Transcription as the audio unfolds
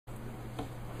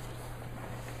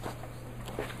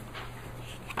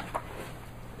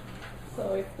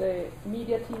So if the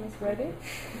media team is ready,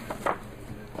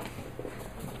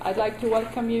 I'd like to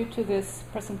welcome you to this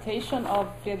presentation of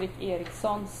Fredrik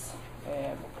Ericsson's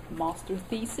master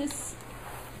thesis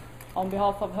on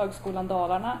behalf of Högskolan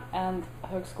Dalarna and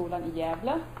Högskolan i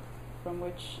Gävle, from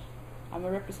which I'm a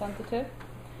representative.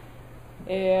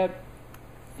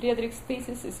 Fredrik's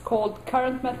thesis is called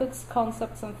Current Methods,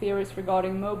 Concepts and Theories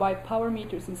Regarding Mobile Power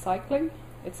Meters in Cycling.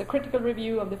 It's a critical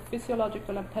review of the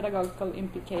physiological and pedagogical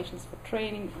implications for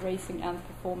training, racing and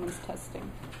performance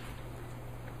testing.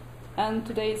 And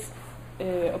today's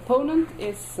opponent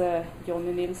is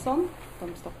Jonny Nilsson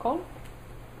from Stockholm,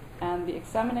 and the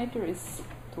examinator is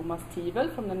Thomas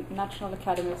Tivel from the National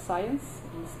Academy of Science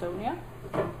in Estonia,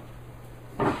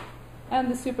 and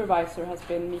the supervisor has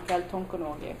been Mikael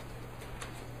Tonkonogi.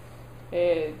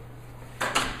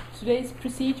 Today's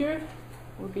procedure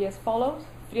will be as follows.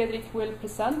 Fredrik will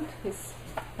present his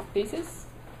thesis,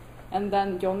 and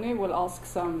then Jonny will ask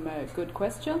some good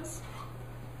questions,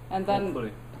 and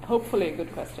then hopefully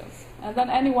good questions. And then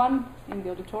anyone in the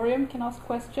auditorium can ask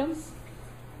questions,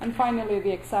 and finally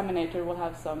the examinator will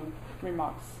have some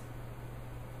remarks.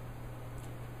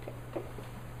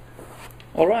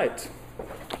 All right.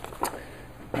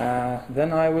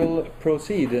 Then I will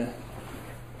proceed.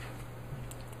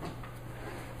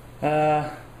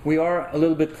 We are a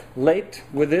little bit late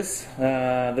with this.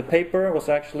 The paper was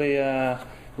actually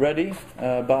ready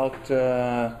about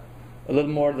a little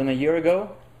more than a year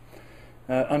ago.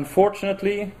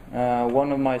 Unfortunately,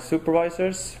 one of my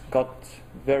supervisors got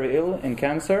very ill in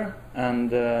cancer and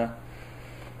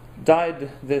died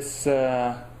this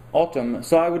autumn.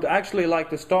 So I would actually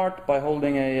like to start by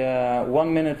holding a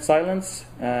 1 minute silence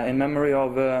in memory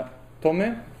of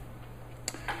Tommy,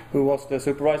 who was the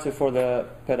supervisor for the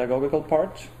pedagogical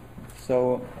part.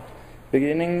 So,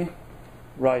 beginning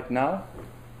right now.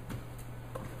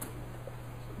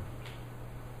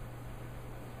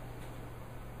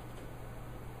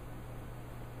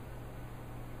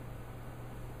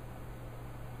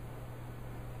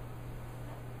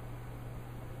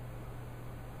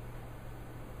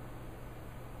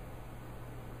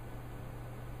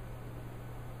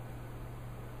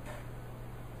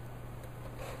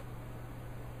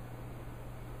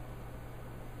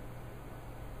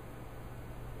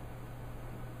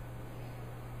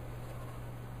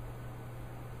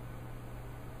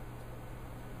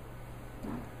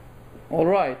 All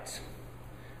right,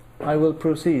 I will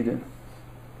proceed.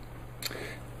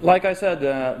 Like I said,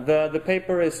 the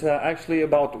paper is actually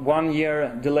about 1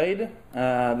 year delayed.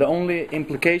 The only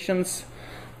implications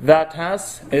that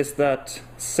has is that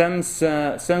since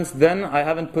then I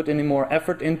haven't put any more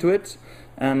effort into it,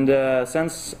 and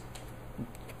since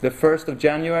the 1st of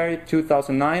January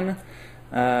 2009,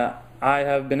 I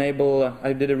have been able.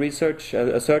 I did a search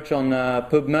on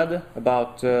PubMed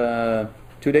about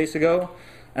 2 days ago.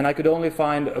 And I could only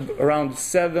find around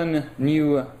 7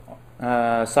 new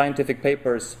scientific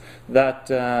papers that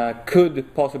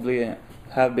could possibly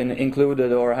have been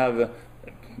included or have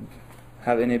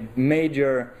any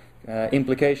major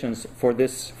implications for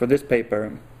this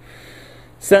paper.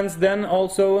 Since then,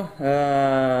 also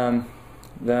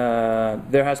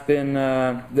there has been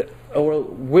or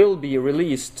will be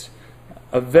released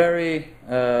a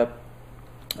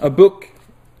book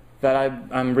that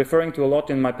I'm referring to a lot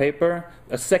in my paper.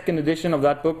 A second edition of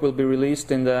that book will be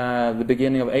released in the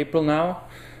beginning of April now.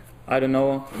 I don't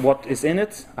know what is in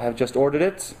it. I have just ordered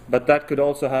it, but that could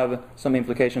also have some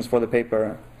implications for the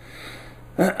paper.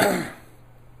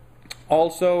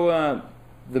 Also,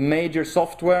 the major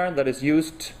software that is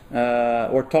used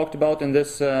or talked about in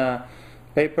this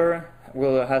paper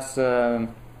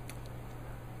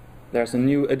there's a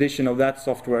new edition of that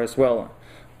software as well,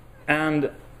 and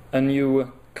a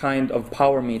new kind of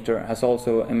power meter has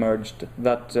also emerged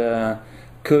that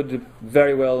could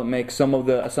very well make some of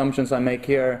the assumptions I make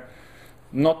here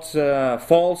not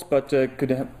false, but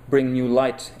could bring new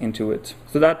light into it.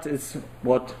 So that is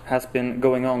what has been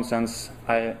going on since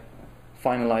I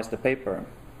finalized the paper.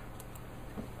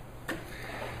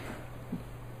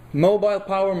 Mobile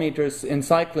power meters in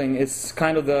cycling is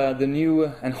kind of the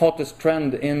new and hottest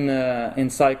trend in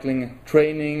cycling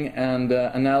training and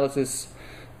analysis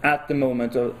at the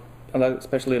moment,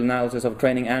 especially analysis of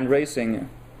training and racing.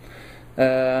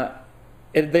 They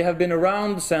have been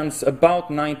around since about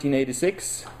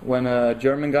 1986, when a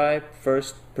German guy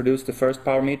first produced the first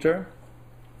power meter.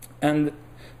 And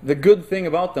the good thing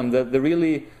about them, the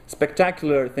really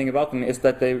spectacular thing about them, is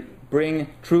that they bring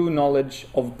true knowledge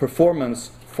of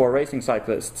performance for racing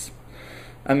cyclists.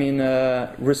 I mean,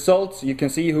 results, you can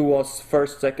see who was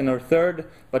first, second or third,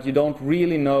 but you don't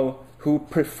really know who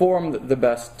performed the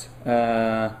best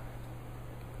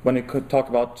when we could talk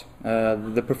about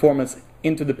the performance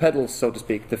into the pedals, so to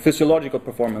speak, the physiological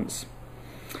performance.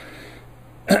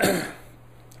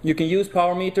 You can use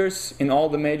power meters in all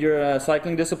the major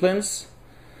cycling disciplines.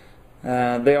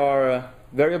 They are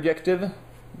very objective.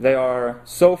 They are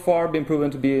so far been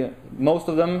proven to be, most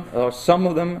of them, or some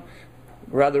of them,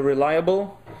 rather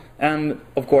reliable, and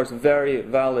of course very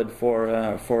valid for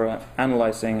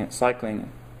analyzing cycling.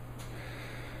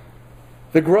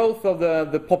 The growth of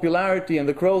the popularity and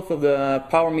the growth of the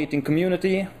power meeting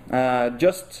community,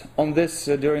 just on this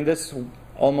during this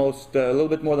almost a little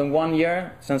bit more than 1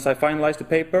 year since I finalized the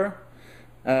paper,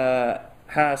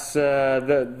 has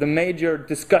the major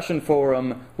discussion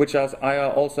forum, which I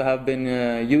also have been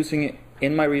using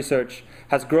in my research,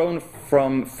 has grown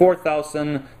from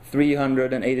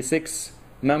 4,386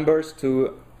 members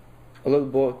to a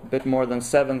little bit more than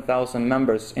 7,000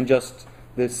 members in just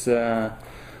this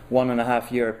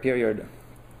 1.5 year period.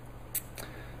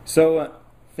 So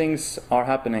things are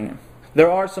happening. There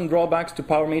are some drawbacks to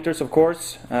power meters, of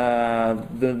course.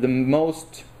 The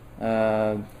most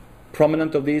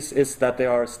prominent of these is that they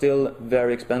are still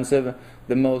very expensive.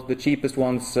 The cheapest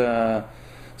ones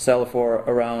sell for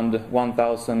around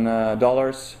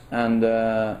 $1,000, and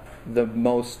the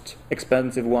most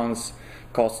expensive ones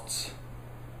costs,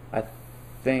 I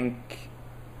think,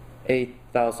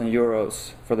 8,000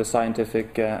 euros for the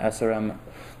scientific SRM.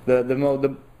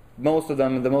 Most of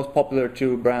them, the most popular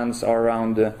two brands, are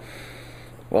around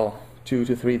 2,000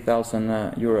 to 3,000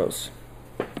 euros.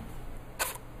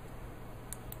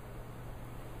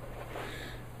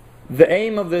 The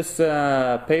aim of this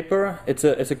paper, it's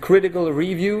a critical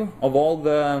review of all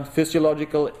the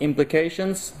physiological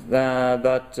implications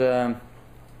that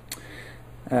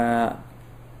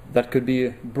could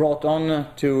be brought on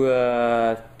to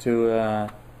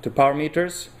power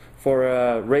meters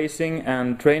for racing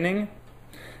and training.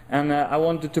 And I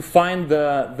wanted to find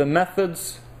the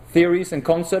methods, theories and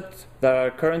concepts that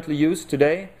are currently used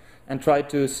today, and try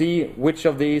to see which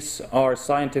of these are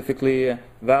scientifically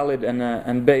valid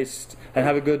and based, and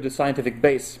have a good scientific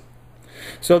base.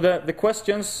 So the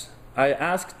questions I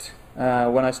asked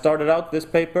when I started out this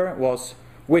paper was,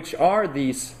 which are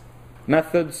these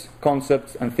methods,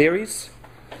 concepts and theories,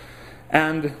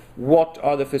 and what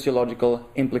are the physiological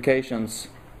implications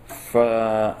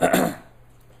for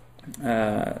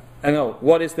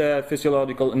what is the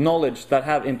physiological knowledge that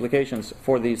have implications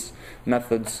for these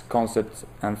methods, concepts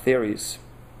and theories.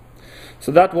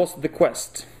 So that was the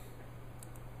quest.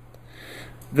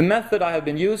 The method I have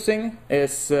been using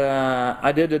is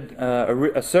I did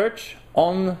a search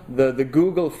on the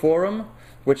Google forum,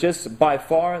 which is by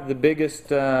far the biggest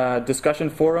discussion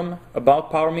forum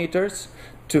about power meters,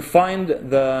 to find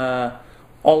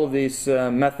all of these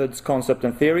methods, concepts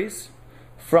and theories.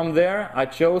 From there, I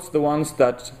chose the ones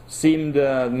that seemed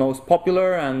most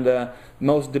popular and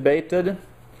most debated,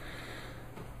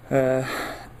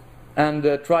 and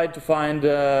tried to find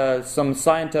some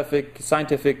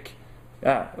scientific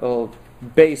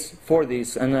base for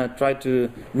these, and tried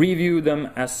to review them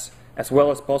as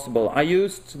well as possible. I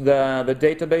used the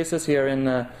databases here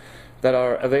that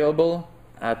are available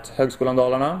at Högskolan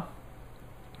Dalarna,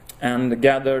 and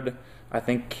gathered, I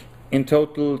think, in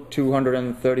total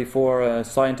 234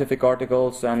 scientific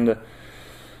articles and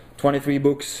 23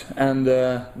 books, and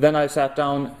then I sat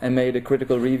down and made a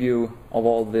critical review of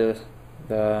all the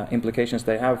implications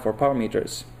they have for power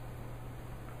meters.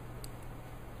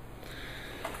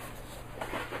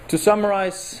 To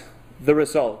summarize the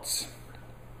results,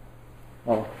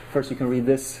 well, first you can read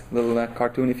this little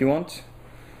cartoon if you want.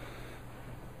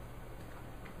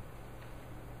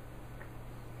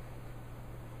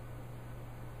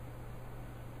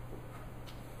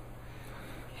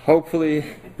 Hopefully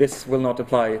this will not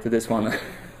apply to this one.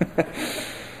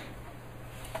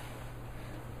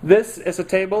 This is a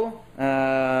table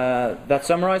that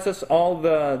summarizes all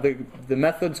the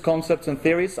methods, concepts and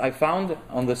theories I found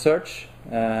on the search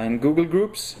in Google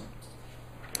groups.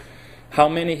 How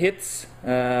many hits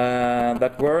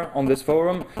that were on this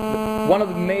forum. One of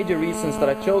the major reasons that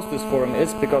I chose this forum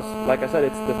is because, like I said,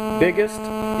 it's the biggest,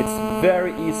 it's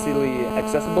very easily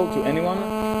accessible to anyone,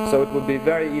 so it would be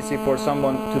very easy for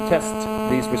someone to test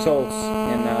these results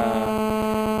in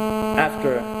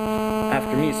after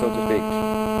me, so to speak.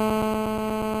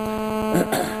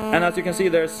 And as you can see,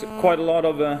 there's quite a lot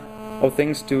of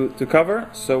things to cover,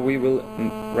 so we will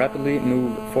rapidly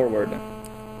move forward.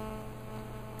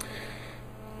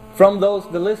 From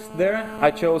the list there,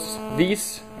 I chose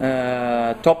these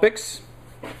topics,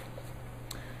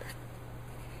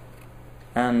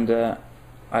 and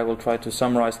I will try to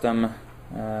summarize them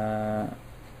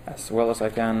as well as I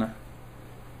can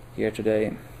here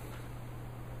today.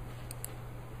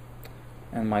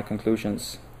 and my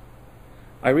conclusions.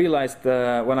 I realized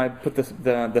when I put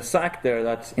the sack there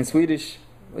that in Swedish,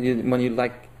 when you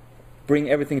like bring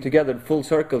everything together, full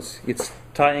circles, it's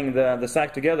tying the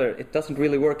sack together. It doesn't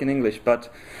really work in English, but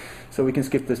so we can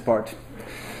skip this part.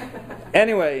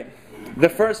 Anyway, the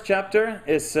first chapter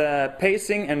is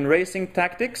pacing and racing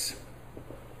tactics.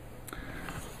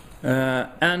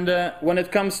 And when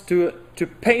it comes to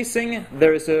pacing,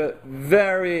 there is a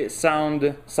very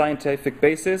sound scientific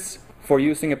basis for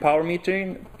using a power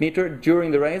meter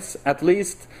during the race, at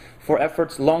least for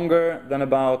efforts longer than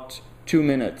about 2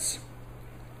 minutes.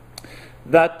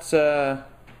 That's the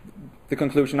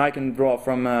conclusion I can draw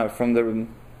from the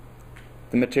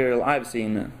material I've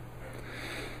seen.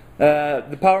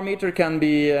 The power meter can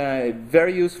be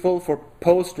very useful for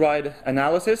post-ride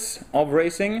analysis of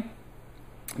racing,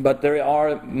 but there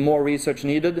are more research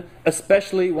needed,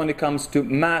 especially when it comes to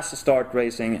mass start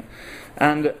racing.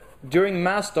 And during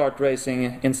mass start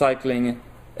racing in cycling,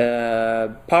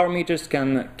 power meters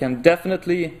can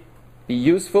definitely be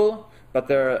useful, but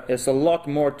there is a lot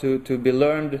more to be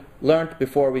learned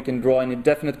before we can draw any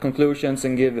definite conclusions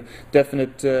and give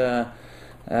definite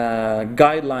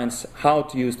guidelines how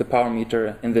to use the power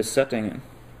meter in this setting.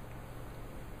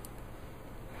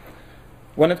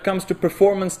 When it comes to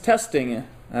performance testing,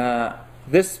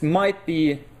 this might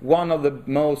be one of the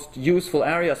most useful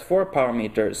areas for power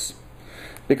meters,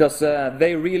 because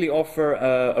they really offer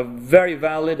a very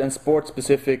valid and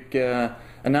sport-specific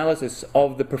analysis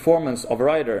of the performance of a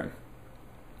rider.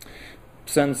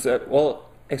 Since, well,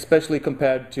 especially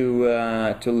compared to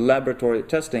laboratory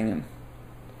testing.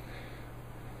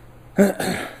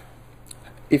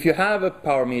 If you have a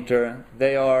power meter,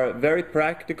 they are very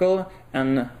practical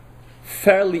and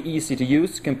fairly easy to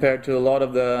use compared to a lot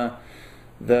of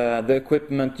the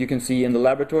equipment you can see in the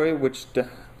laboratory, which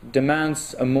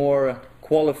demands a more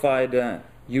qualified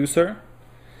user.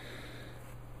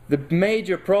 The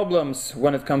major problems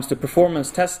when it comes to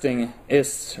performance testing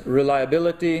is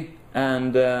reliability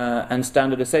and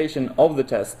standardization of the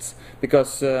tests,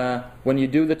 because when you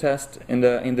do the test in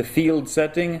the field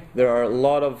setting, there are a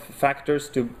lot of factors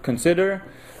to consider,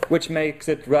 which makes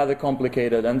it rather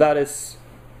complicated, and that is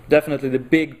definitely the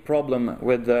big problem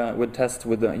with tests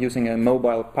with using a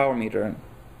mobile power meter.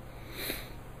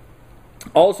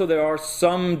 Also, there are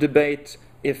some debate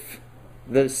if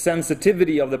the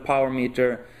sensitivity of the power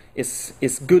meter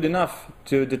is good enough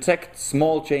to detect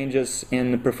small changes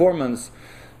in performance,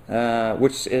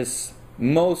 which is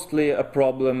mostly a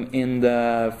problem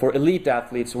for elite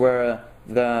athletes, where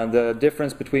the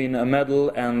difference between a medal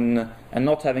and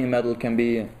not having a medal can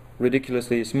be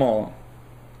ridiculously small.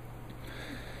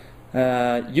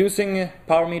 Using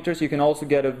power meters, you can also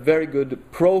get a very good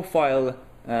profile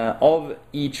of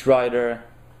each rider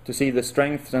to see the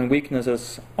strengths and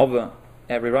weaknesses of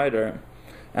every rider.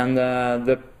 And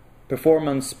the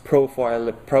performance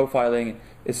profiling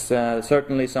is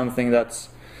certainly something that's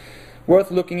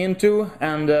worth looking into,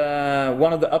 and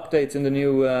one of the updates in the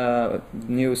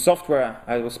new software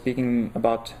I was speaking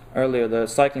about earlier, the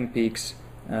Cycling Peaks,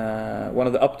 one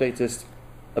of the updates is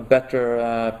a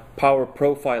better power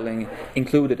profiling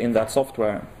included in that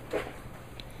software.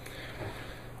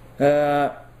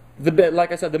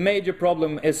 Like I said, the major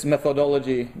problem is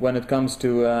methodology when it comes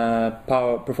to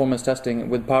power performance testing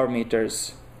with power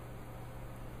meters.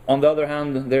 On the other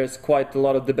hand, there's quite a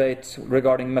lot of debate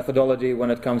regarding methodology when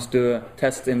it comes to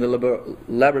tests in the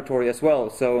laboratory as well.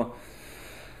 So,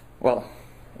 well,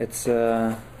 it's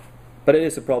but it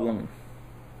is a problem.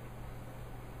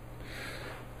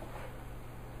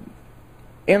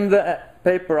 In the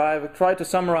paper, I've tried to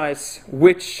summarize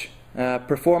which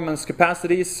performance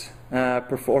capacities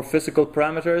or physical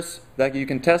parameters that you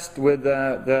can test with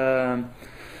the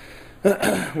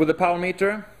power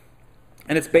meter.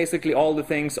 And it's basically all the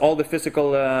things, all the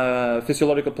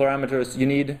physiological parameters you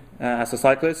need as a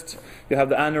cyclist. You have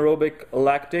the anaerobic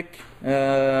lactic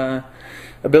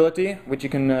ability, which you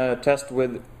can test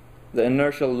with the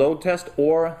inertial load test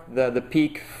or the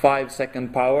peak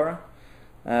 5-second power.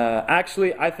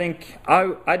 Actually, I think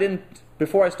I didn't,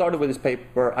 before I started with this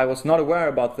paper, I was not aware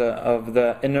about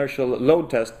the inertial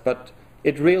load test, but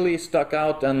it really stuck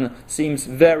out and seems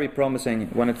very promising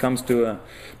when it comes to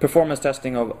performance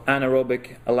testing of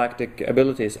anaerobic lactic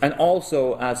abilities, and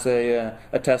also as a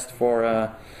test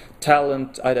for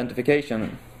talent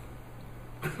identification.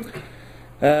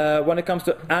 When it comes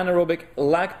to anaerobic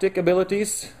lactic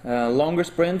abilities, longer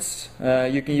sprints,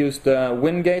 you can use the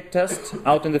Wingate test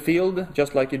out in the field,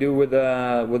 just like you do with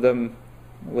an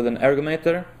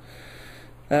ergometer.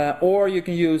 Or you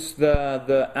can use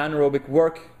the anaerobic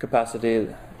work capacity,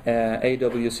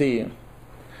 AWC.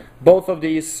 Both of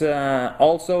these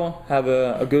also have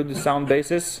a good sound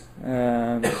basis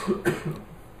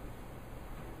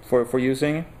for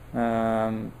using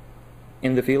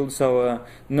in the field, so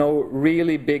no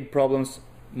really big problems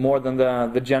more than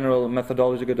the general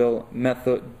methodology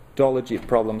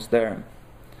problems there.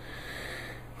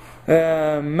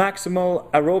 Maximal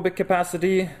aerobic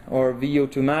capacity, or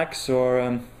VO2 max,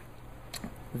 or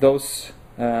those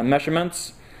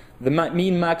measurements. The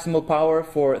mean maximal power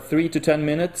for 3 to 10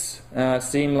 minutes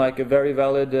seem like a very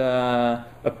valid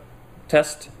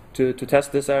test to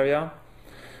test this area.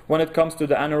 When it comes to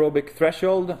the anaerobic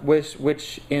threshold,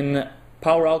 which in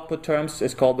power output terms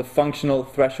is called the functional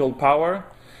threshold power,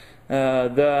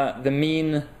 the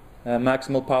mean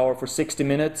maximal power for 60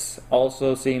 minutes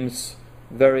also seems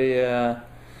very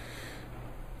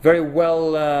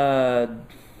well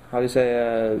how do you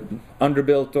say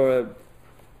underbuilt, or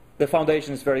the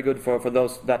foundation is very good for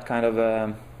that kind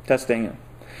of testing.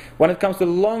 When it comes to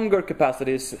longer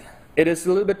capacities, it is a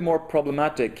little bit more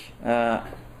problematic.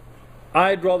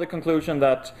 I draw the conclusion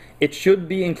that it should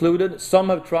be included. Some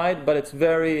have tried, but it's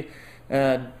very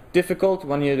difficult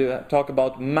when you talk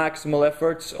about maximal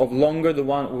efforts of longer than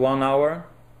 1 hour,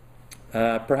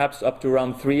 perhaps up to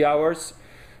around 3 hours.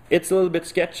 It's a little bit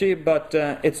sketchy, but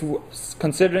it's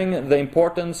considering the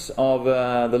importance of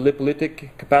the lipolytic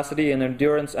capacity in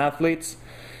endurance athletes,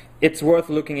 it's worth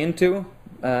looking into.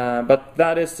 But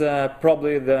that is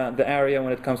probably the area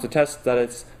when it comes to tests that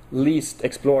is least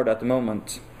explored at the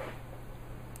moment.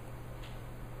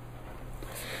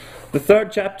 The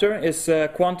third chapter is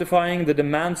quantifying the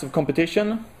demands of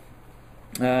competition.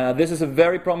 This is a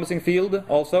very promising field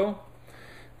also,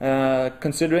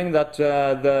 considering that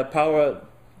the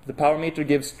power meter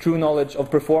gives true knowledge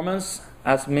of performance,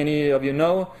 as many of you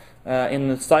know,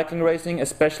 in cycling racing,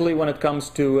 especially when it comes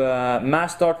to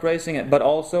mass start racing, but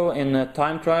also in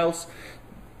time trials.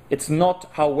 It's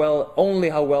not only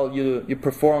how well you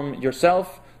perform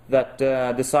yourself that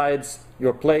decides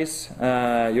your place,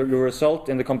 your result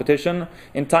in the competition.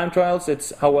 In time trials,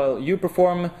 it's how well you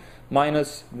perform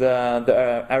minus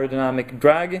the aerodynamic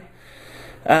drag.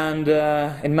 And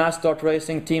in mass start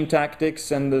racing, team tactics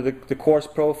and the course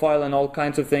profile and all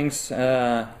kinds of things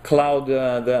cloud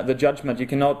the judgment.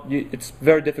 It's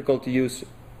very difficult to use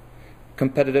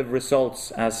competitive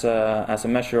results as a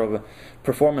measure of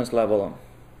performance level.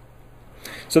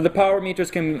 So the power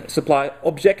meters can supply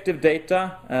objective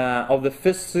data of the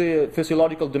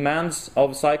physiological demands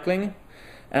of cycling,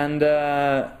 and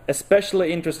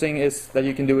especially interesting is that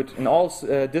you can do it in all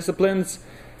disciplines,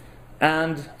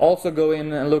 and also go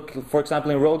in and look, for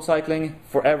example, in road cycling,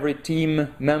 for every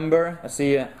team member,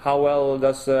 see how well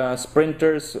does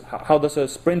how does a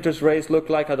sprinter's race look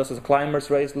like, how does a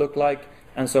climber's race look like,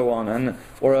 and so on, and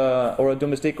or a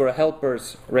domestic or a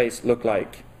helper's race look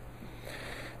like.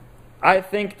 I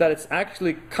think that it's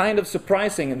actually kind of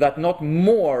surprising that not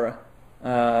more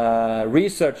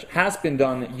research has been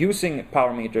done using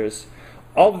power meters.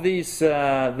 Of these,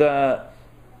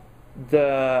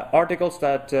 the articles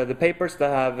the papers that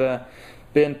have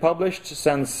been published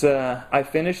since I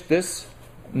finished this,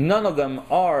 none of them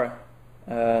are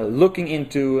looking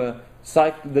into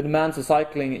the demands of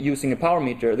cycling using a power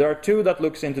meter. There are 2 that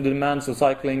looks into the demands of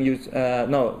cycling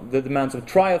the demands of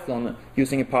triathlon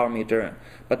using a power meter,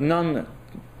 but none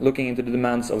looking into the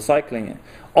demands of cycling.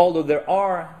 Although there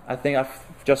are, I think I've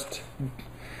just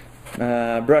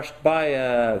brushed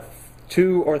by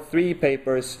 2 or 3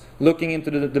 papers looking into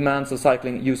the demands of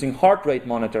cycling using heart rate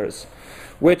monitors,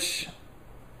 which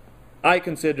I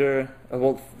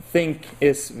think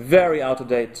is very out of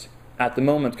date at the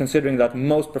moment, considering that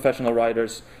most professional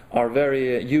riders are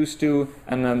very used to,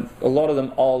 and a lot of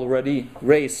them already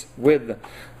race with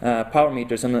power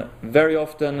meters. And very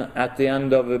often at the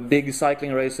end of big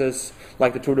cycling races,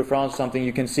 like the Tour de France, something,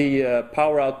 you can see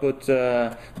power output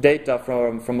data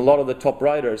from a lot of the top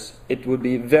riders. It would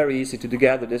be very easy to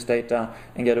gather this data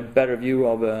and get a better view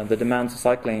of the demands of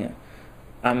cycling.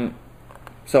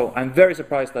 So I'm very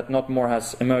surprised that not more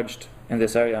has emerged in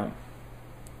this area.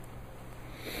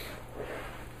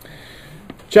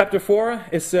 Chapter 4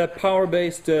 is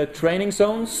power-based training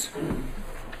zones.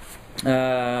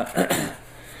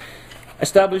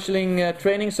 Establishing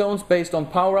training zones based on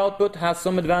power output has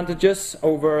some advantages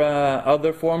over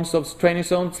other forms of training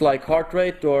zones like heart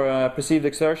rate or perceived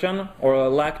exertion or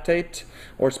lactate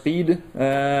or speed.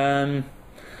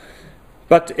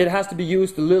 But it has to be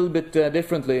used a little bit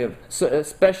differently. So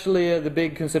especially the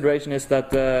big consideration is that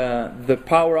the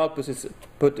power output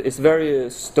is very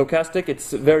stochastic,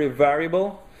 it's very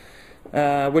variable,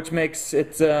 which makes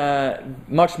it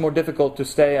much more difficult to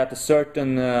stay at a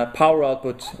certain power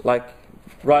output, like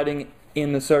riding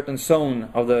in a certain zone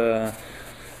of the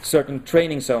certain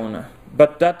training zone,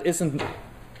 but that isn't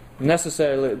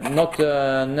necessarily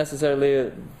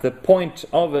necessarily the point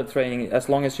of the training, as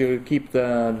long as you keep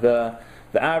the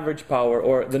average power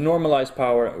or the normalized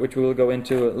power, which we will go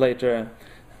into later,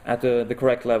 at the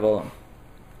correct level.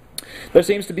 There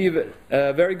seems to be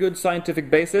a very good scientific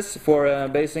basis for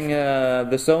establishing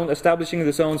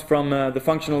the zones from the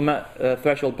functional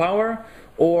threshold power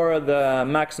or the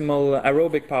maximal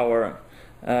aerobic power,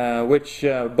 which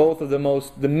both of the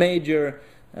major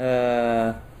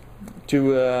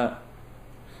two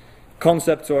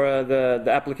concepts or the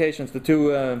applications.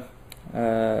 There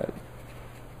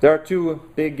are two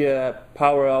big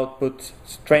power output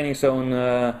training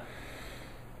zone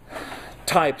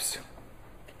types.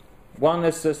 One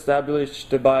is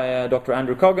established by Dr.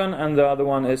 Andrew Coggan, and the other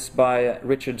one is by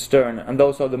Richard Stern, and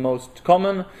those are the most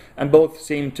common, and both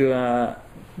seem to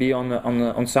be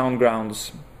on sound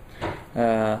grounds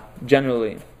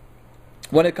generally.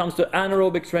 When it comes to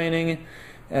anaerobic training,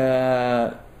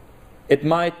 it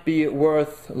might be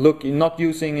worth not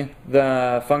using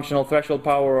the functional threshold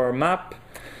power or MAP,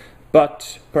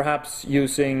 but perhaps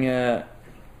using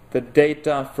the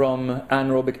data from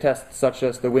anaerobic tests such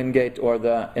as the Wingate or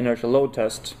the inertial load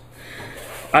test.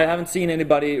 I haven't seen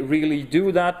anybody really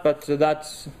do that, but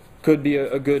that could be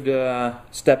a good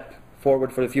step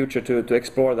forward for the future to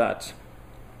explore that.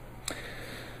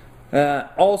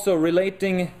 Also,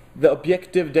 relating the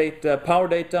objective data, power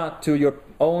data, to your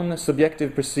own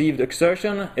subjective perceived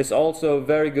exertion is also a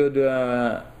very good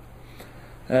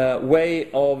way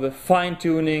of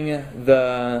fine-tuning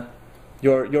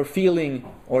your feeling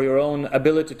or your own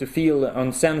ability to feel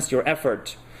and sense your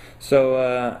effort.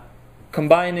 So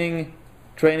combining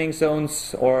training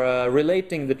zones or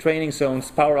relating the training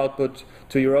zones power output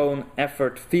to your own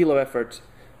effort, feel of effort,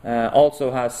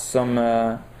 also has some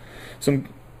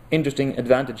interesting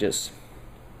advantages.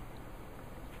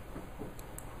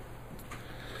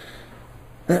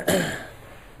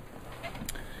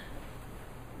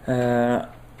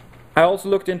 I also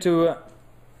looked into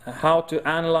how to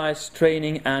analyze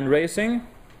training and racing,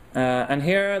 and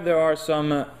here there are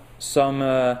some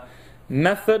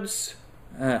methods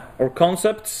or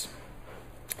concepts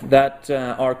that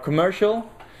are commercial,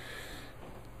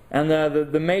 and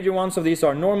the major ones of these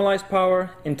are normalized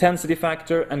power, intensity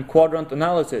factor, and quadrant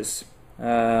analysis.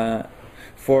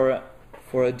 For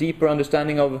a deeper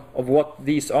understanding of what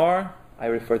these are, I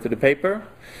refer to the paper,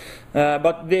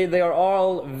 but they are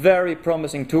all very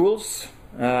promising tools.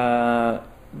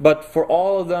 But for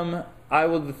all of them, I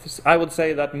would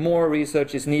say that more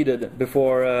research is needed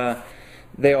before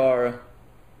they are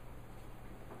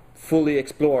fully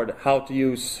explored how to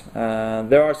use.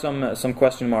 There are some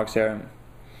question marks here.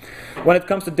 When it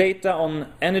comes to data on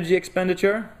energy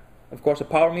expenditure, of course, a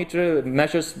power meter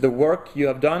measures the work you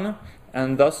have done,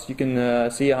 and thus you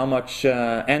can see how much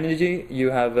energy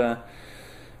you have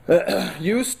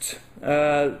used.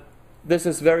 This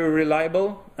is very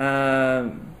reliable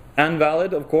and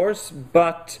valid, of course,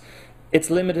 but it's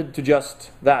limited to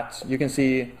just that. You can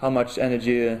see how much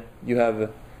energy you have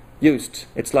used.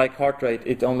 It's like heart rate.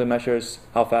 It only measures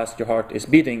how fast your heart is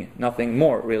beating, nothing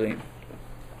more, really.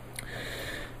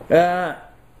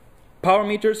 Power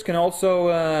meters can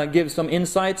also give some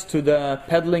insights to the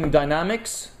pedaling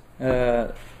dynamics.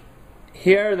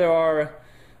 Here there are,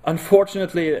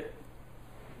 unfortunately,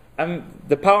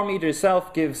 the power meter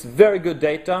itself gives very good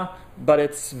data, but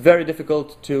it's very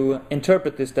difficult to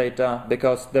interpret this data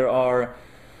because there are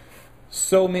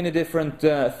so many different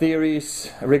theories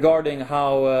regarding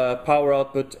how power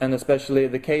output and especially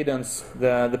the cadence,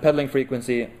 the pedaling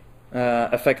frequency,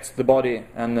 affects the body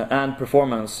and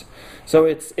performance. So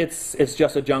it's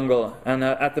just a jungle, and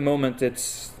at the moment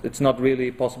it's not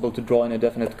really possible to draw any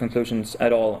definite conclusions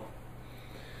at all.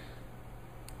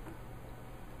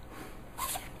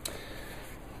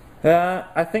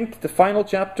 I think the final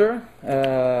chapter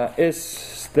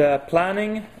is the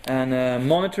planning and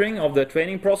monitoring of the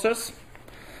training process.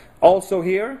 Also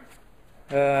here,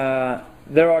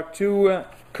 there are two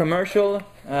commercial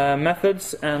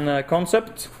methods and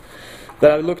concepts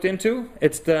that I've looked into.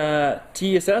 It's the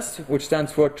TSS, which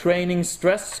stands for Training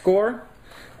Stress Score,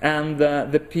 and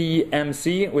the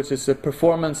PMC, which is a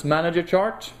Performance Manager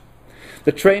Chart.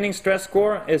 The Training Stress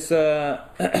Score is a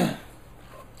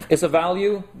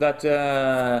value that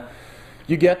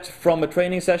you get from a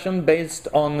training session based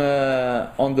on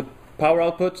the power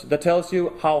output that tells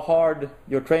you how hard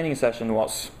your training session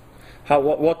was,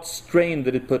 what strain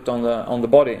did it put on the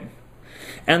body.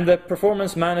 And the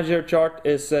Performance Manager Chart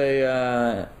is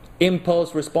a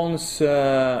impulse response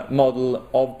model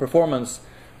of performance,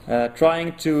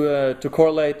 trying to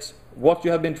correlate what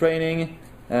you have been training,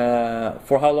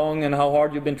 for how long and how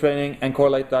hard you've been training, and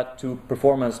correlate that to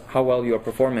performance, how well you are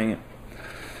performing.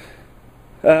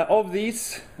 Of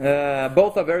these,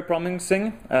 both are very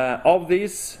promising. Of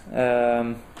these,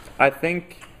 I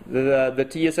think the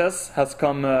TSS has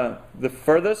come the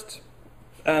furthest,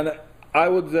 and I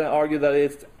would argue that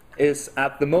it is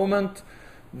at the moment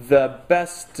the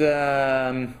best,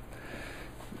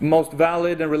 most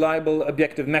valid and reliable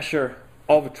objective measure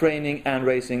of training and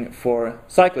racing for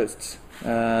cyclists.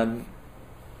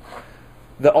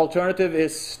 The alternative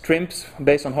is TRIMPS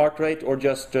based on heart rate, or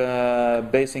just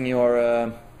basing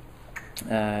your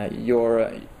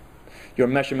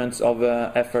measurements of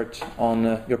effort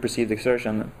on your perceived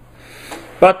exertion.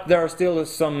 But there are still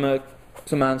some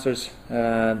answers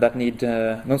that need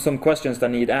some questions that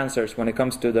need answers when it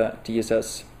comes to the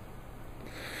TSS.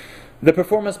 The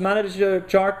performance manager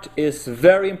chart is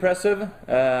very impressive,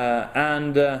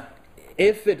 and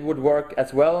if it would work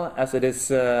as well as it is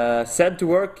said to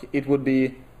work, it would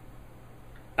be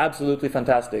absolutely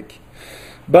fantastic.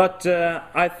 But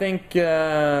I think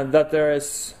that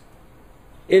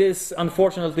it is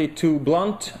unfortunately too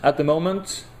blunt at the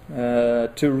moment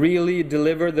to really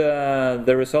deliver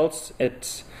the results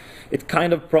it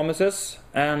kind of promises.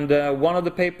 And one of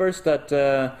the papers that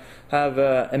have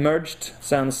emerged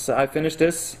since I finished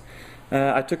this,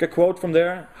 I took a quote from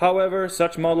there. However,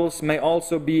 such models may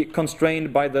also be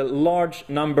constrained by the large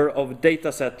number of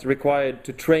data sets required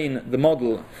to train the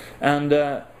model. And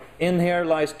in here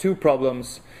lies two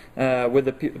problems with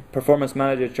the performance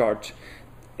manager chart.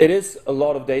 It is a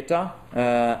lot of data,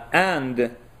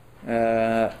 and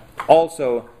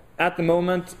also at the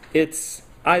moment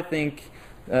I think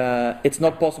it's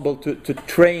not possible to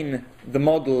train the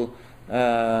model,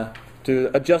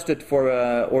 to adjust it for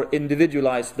or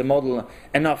individualize the model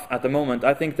enough at the moment.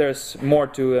 I think there's more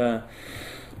to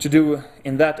do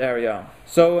in that area.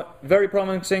 So very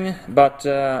promising, but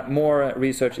more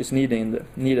research is needed.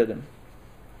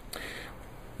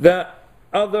 The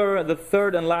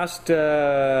third and last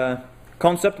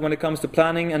concept when it comes to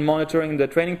planning and monitoring the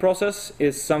training process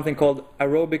is something called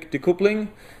aerobic decoupling,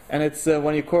 and it's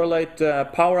when you correlate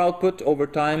power output over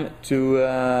time to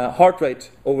heart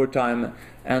rate over time,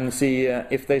 and see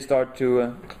if they start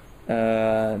to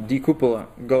decouple,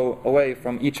 go away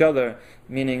from each other,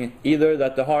 meaning either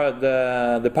that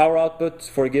the power output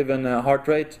for a given heart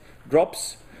rate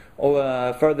drops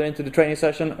further into the training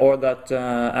session, or that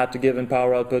at a given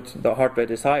power output the heart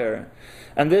rate is higher.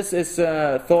 And this is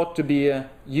thought to be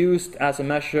used as a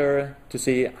measure to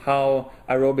see how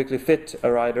aerobically fit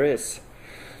a rider is.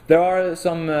 There are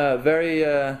some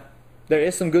there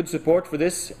is some good support for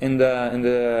this in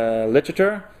the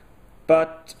literature,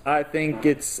 but I think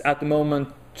it's at the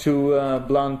moment too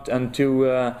blunt and too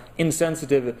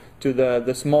insensitive to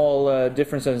the small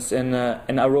differences in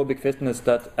aerobic fitness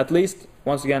that, at least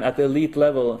once again at the elite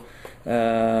level,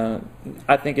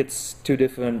 I think it's too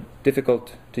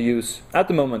difficult to use at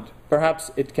the moment.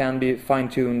 Perhaps it can be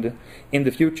fine-tuned in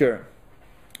the future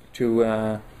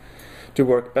to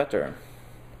work better.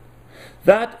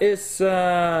 That is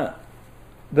the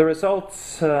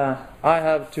results I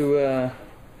have to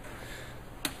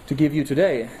give you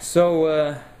today.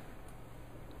 So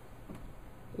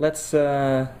let's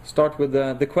start with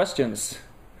the questions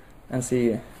and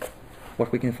see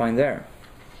what we can find there.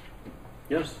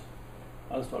 Yes,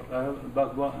 I'll start. I have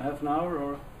about half an hour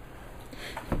or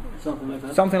something like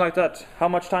that. Something like that. How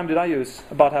much time did I use?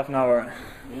 About half an hour.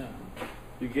 Yeah,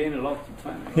 you gain a lot of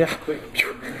time. Yeah. Quick.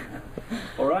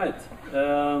 All right.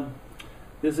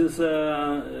 This is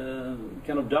a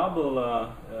kind of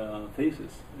double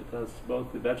thesis. It has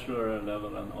both the bachelor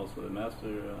level and also the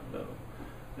master level.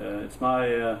 It's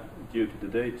my duty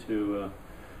today to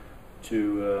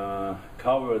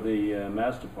cover the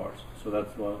master part. So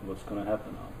that's what's going to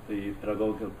happen now. The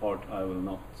pedagogical part I will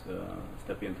not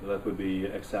step into. That will be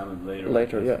examined later.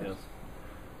 Later, yes.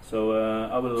 So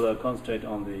I will concentrate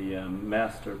on the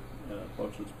master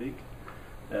part, so to speak.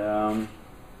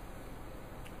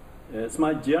 It's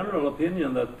my general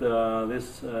opinion that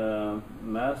this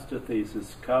master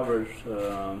thesis covers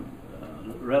a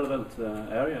relevant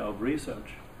area of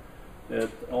research.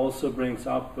 It also brings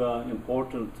up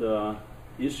important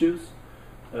issues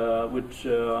which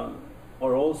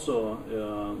are also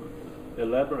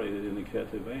elaborated in a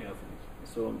creative way, I think.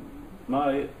 So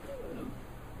my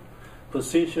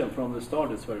position from the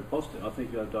start is very positive. I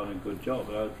think you have done a good job.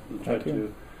 I will try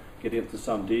to get into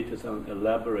some details and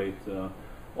elaborate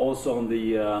also on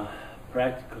the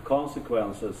practical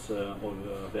consequences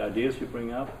of the ideas you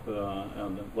bring up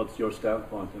and what's your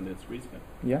standpoint in this respect.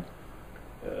 Yeah.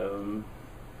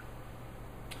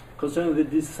 concerning the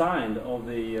design of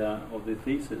the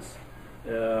thesis,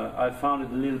 I found it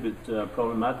a little bit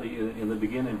problematic in the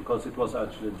beginning because it was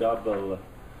actually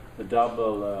a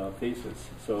double thesis.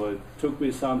 So it took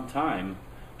me some time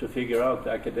to figure out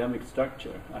the academic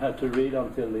structure. I had to read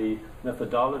until the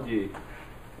methodology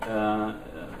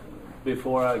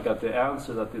before I got the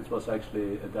answer that it was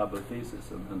actually a double thesis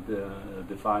and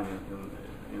define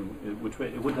in which way.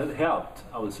 It would have helped,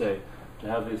 I would say, to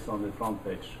have this on the front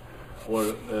page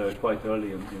or quite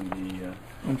early in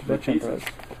the introduction. thesis.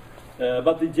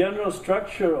 But the general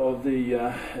structure of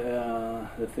the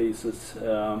thesis,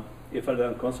 if I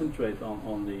then concentrate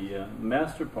on the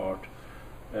master part,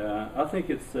 I think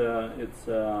it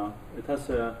has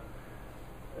a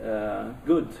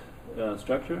good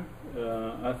structure.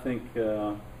 I think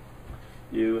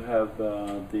you have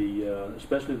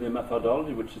especially the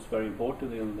methodology, which is very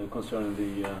important concerning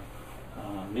the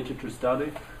literature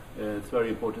study. It's very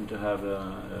important to have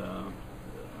a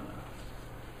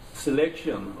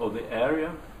selection of the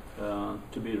area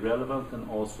to be relevant and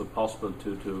also possible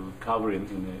to cover in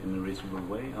a reasonable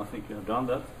way. I think you have done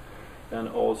that. And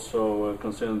also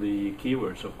concerning the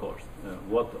keywords, of course.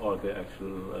 What are the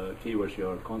actual keywords you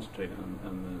are concentrating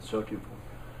and searching for?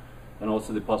 And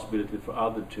also the possibility for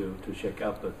others to check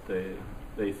out that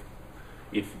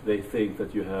if they think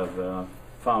that you have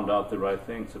found out the right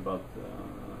things about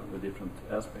the different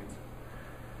aspects.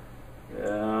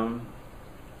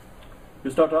 You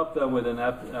start up then with an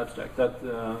abstract that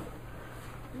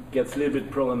gets a little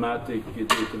bit problematic due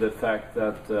to the fact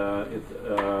that it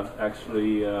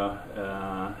actually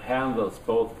handles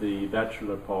both the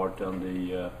bachelor part and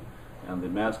the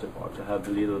master part. I had a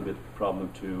little bit problem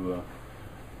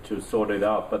to sort it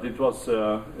out, but it was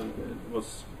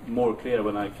more clear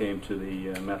when I came to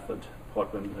the method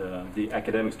part when the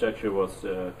academic structure was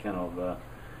kind of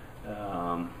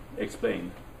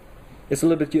explained. It's a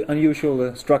little bit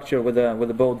unusual structure with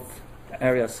the both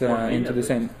areas into the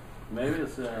same. Maybe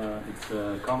it's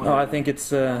common. No, I think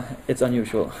it's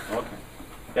unusual. Okay.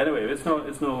 Anyway, it's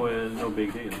no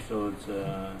big deal. So it's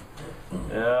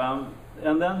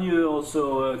and then you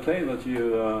also claim that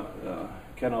you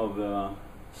kind of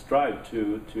strive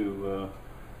to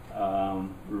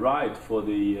write for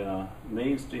the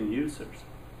mainstream users.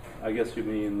 I guess you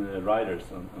mean writers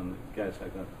and guys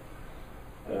like that.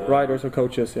 Writers or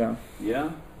coaches, yeah.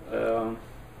 Yeah.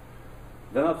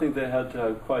 Then I think they had to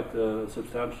have quite a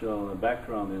substantial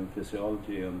background in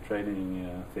physiology and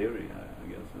training theory, I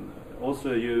guess. And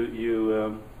also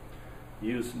you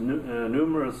use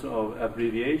numerous of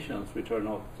abbreviations which are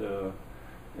not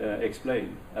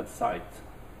explained at sight.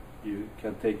 You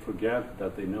can take for granted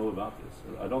that they know about this.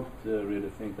 I don't really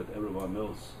think that everyone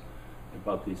knows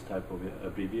about these type of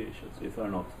abbreviations if they're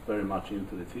not very much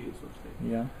into the field, so to speak.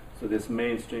 Yeah. So this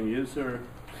mainstream user...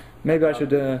 Maybe I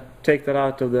should take that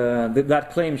out of that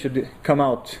claim should come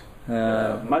out.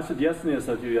 My suggestion is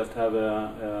that you just have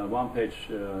a one page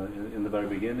in the very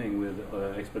beginning with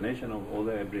explanation of all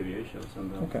the abbreviations,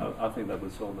 and okay. I think that will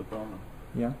solve the problem.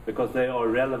 Yeah. Because they are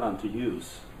relevant to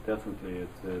use. Definitely,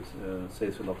 it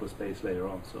saves a lot of space later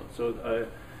on. So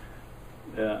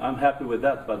I'm happy with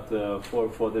that. But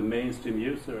for the mainstream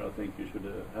user, I think you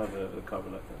should have a cover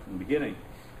like that in the beginning.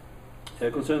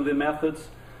 Concerning the methods,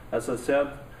 as I said,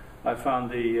 I found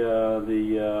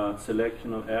the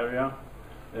selection of area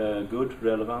good,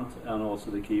 relevant, and also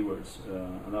the keywords.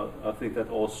 And I think that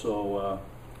also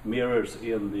mirrors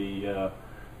in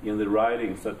the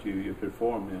writings that you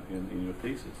perform in your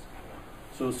thesis.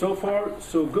 So far,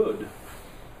 so good.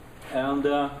 And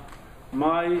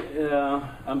my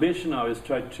ambition now is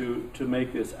try to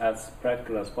make this as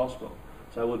practical as possible.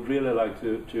 So I would really like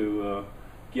to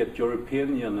get your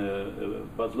opinion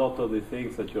about a lot of the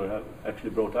things that you have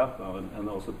actually brought up now, and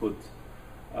also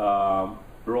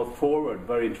brought forward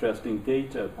very interesting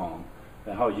data upon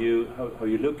how you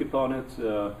look upon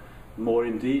it more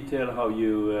in detail, how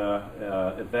you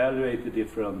evaluate the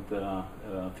different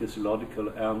physiological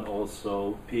and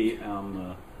also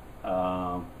PM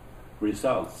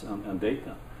results and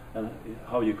data, and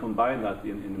how you combine that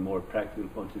in a more practical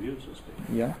point of view, so to speak.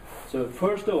 Yeah. So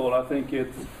first of all, I think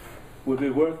it would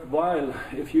be worthwhile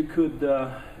if you could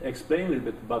explain a little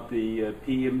bit about the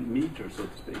PM meter, so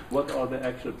to speak. What are the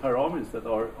actual parameters that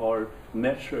are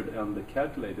measured and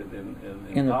calculated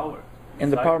in power? In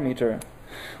the power meter.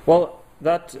 Well,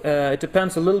 that it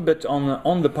depends a little bit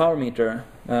on the power meter.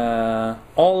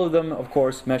 All of them, of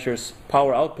course, measures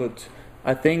power output.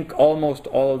 I think almost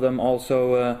all of them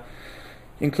also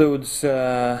includes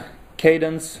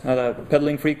cadence,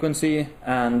 pedaling frequency,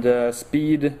 and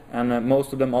speed, and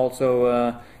most of them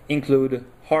also include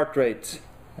heart rate.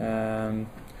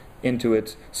 into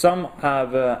it. Some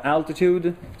have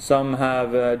altitude, some have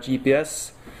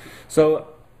GPS. So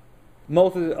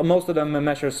most of them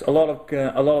measures a lot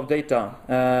of data.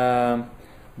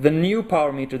 The new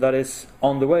power meter that is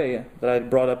on the way, that I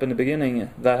brought up in the beginning,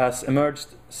 that has emerged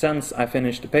since I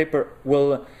finished the paper,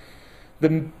 the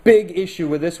big issue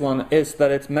with this one is that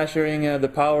it's measuring the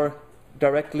power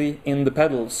directly in the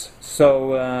pedals.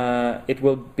 So it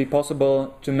will be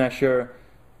possible to measure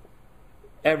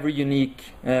every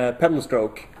unique pedal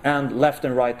stroke and left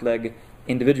and right leg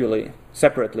individually,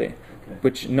 separately,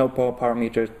 which no power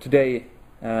meter today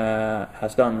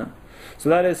has done. So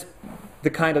that is the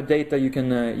kind of data you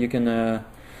can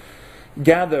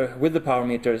gather with the power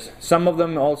meters. Some of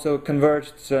them also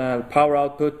convert power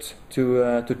output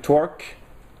to torque,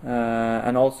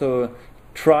 and also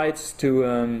tries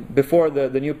to before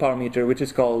the new power meter, which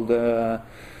is called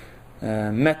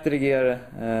metric gear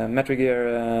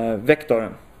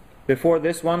vector. Before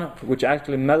this one, which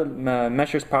actually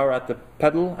measures power at the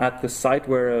pedal, at the site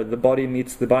where the body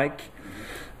meets the bike,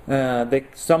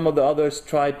 some of the others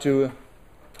try to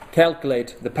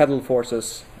calculate the pedal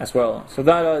forces as well. So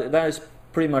that is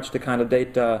pretty much the kind of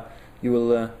data you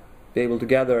will be able to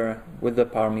gather with the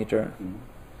power meter.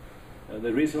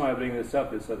 The reason why I bring this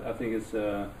up is that I think it's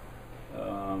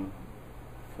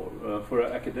for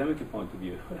an academic point of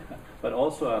view, but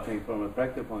also I think from a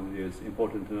practical point of view, it's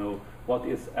important to know what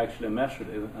is actually measured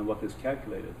and what is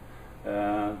calculated.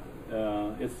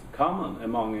 It's common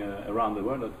among around the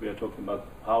world that we are talking about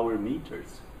power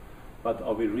meters, but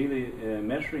are we really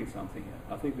measuring something here?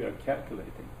 I think we are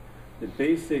calculating. The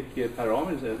basic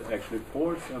parameters is actually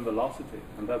force and velocity,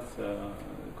 and that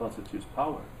constitutes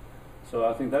power. So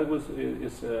I think that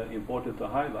is important to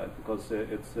highlight, because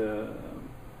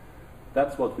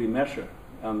that's what we measure,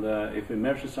 and if we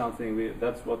measure something,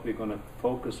 that's what we're going to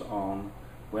focus on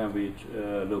when we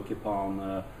look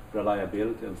upon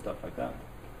reliability and stuff like that.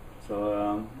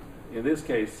 So in this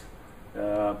case,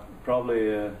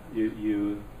 probably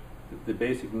the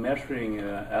basic measuring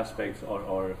aspects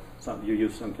are you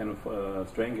use some kind of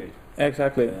strain gauge.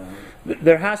 Exactly.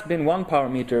 There has been one power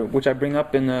meter which I bring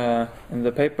up in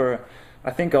the paper.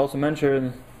 I think I also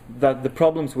mentioned that the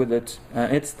problems with it.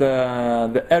 It's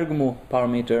the Ergomo power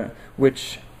meter,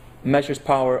 which measures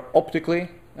power optically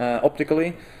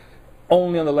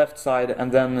only on the left side,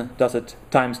 and then does it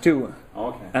times 2.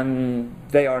 Okay. And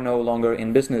they are no longer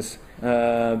in business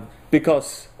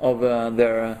because of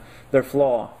their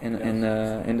flaw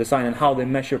in design and how they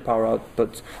measure power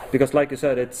output. Because, like you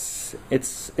said, it's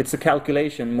a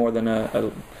calculation more than a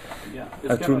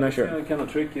true measure. It's kind of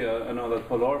tricky. I know that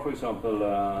Polar, for example,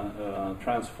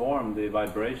 transformed the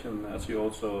vibration, as you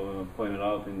also pointed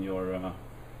out in your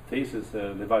thesis,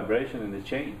 the vibration in the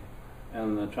chain,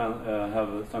 and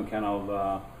have some kind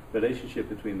of relationship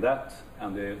between that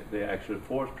and the actual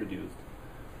force produced.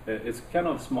 It's kind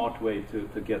of a smart way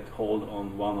to get hold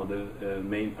on one of the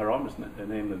main parameters,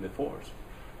 namely the force.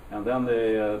 And then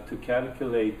to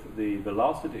calculate the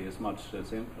velocity is much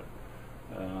simpler.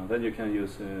 Then you can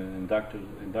use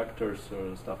inductors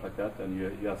or stuff like that, and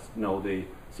you just know the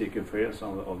circumference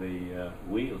of the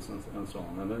wheels and so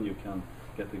on. And then you can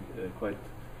get a quite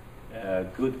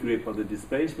good grip of the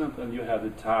displacement, and you have the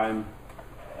time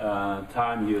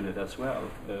unit as well,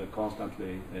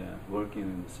 constantly working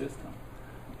in the system.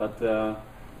 But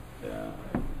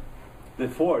the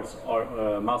force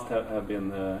must have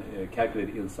been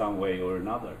calculated in some way or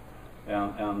another,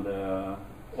 and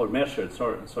or measured.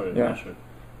 Measured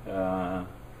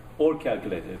or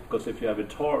calculated. Because if you have a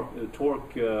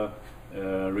torque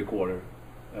recorder,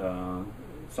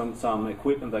 some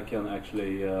equipment that can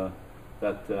actually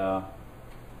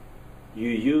you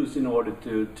use in order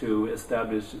to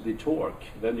establish the torque,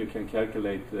 then you can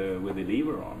calculate with the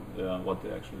lever arm what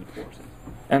the actual force is.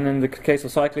 And in the case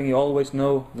of cycling, you always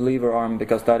know the lever arm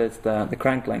because that is the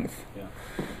crank length. Yeah.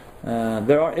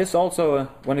 There is also,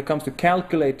 when it comes to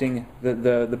calculating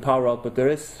the power output, there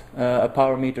is a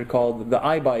power meter called the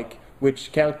iBike,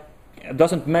 which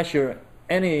doesn't measure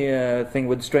anything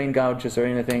with strain gauges or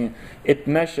anything.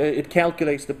 It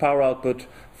calculates the power output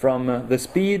from the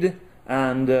speed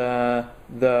and the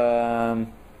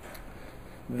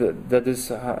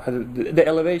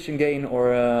elevation gain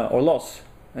or loss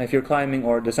if you're climbing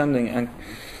or descending,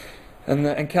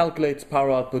 and calculates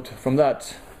power output from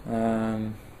that.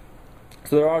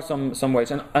 So there are some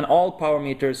ways, and all power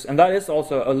meters, and that is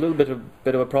also a little bit of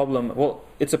a problem. Well,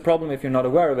 it's a problem if you're not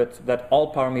aware of it, that all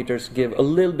power meters give a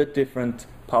little bit different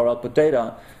power output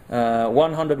data.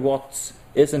 100 watts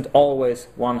isn't always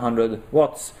 100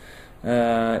 watts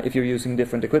if you're using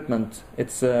different equipment.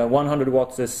 It's 100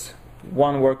 watts is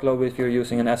one workload if you're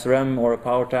using an SRM or a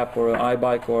power tap or an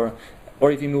iBike, or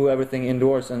if you move everything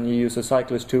indoors and you use a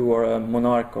Cyclist 2 or a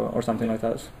Monarch or something like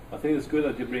that. I think it's good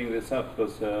that you bring this up,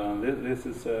 because this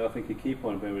is, I think, a key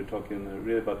point when we're talking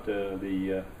really about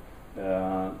the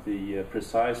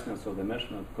preciseness of the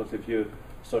measurement. Because if you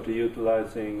start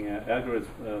utilizing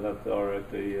algorithms that are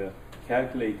actually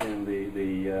calculating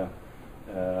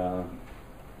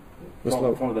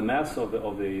from the mass of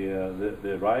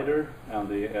the rider and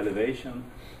the elevation,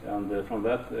 and from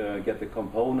that get the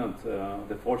component,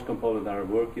 the force component that are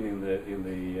working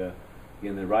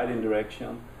in the riding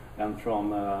direction, and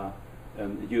from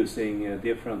and using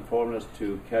different formulas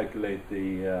to calculate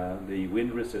the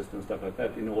wind resistance, stuff like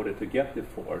that, in order to get the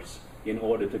force, in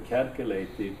order to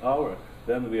calculate the power.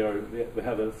 Then we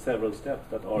have several steps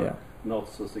that are not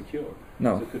so secure.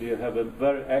 No. So could you have a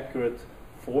very accurate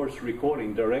force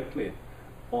recording directly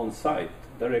on site,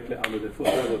 directly under the foot?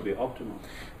 That would be optimal.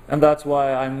 And that's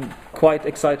why I'm quite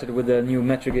excited with the new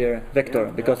Metrigear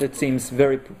Vector, because it seems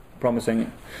very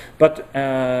promising. But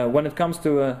when it comes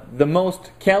to the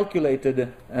most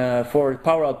calculated for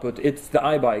power output, it's the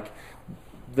iBike.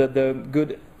 The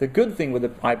good thing with the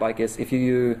iBike is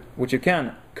which you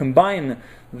can combine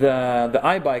the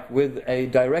iBike with a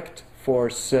direct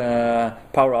force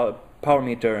power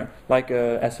meter, like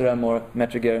a SRM or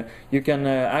Metrigear. You can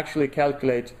actually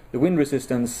calculate the wind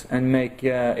resistance and make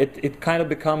it kind of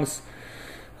becomes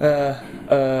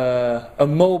a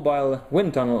mobile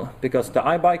wind tunnel, because the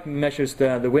iBike measures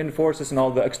the wind forces and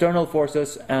all the external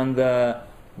forces, and the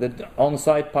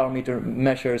on-site power meter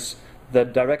measures the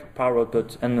direct power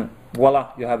output, and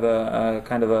voila, you have a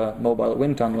kind of a mobile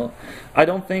wind tunnel. I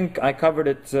don't think I covered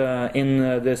it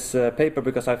in this paper,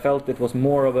 because I felt it was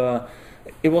more of a,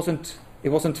 it wasn't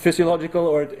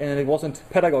physiological and it wasn't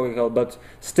pedagogical, but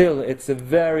still it's a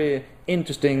very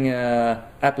interesting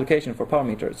application for power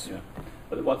meters. Yeah.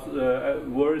 But what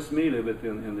worries me a little bit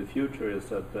in the future is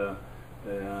that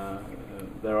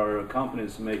there are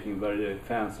companies making very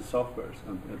fancy softwares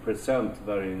and present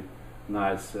very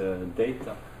nice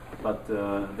data, but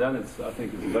then I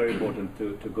think it's very important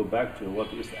to go back to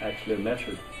what is actually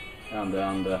measured and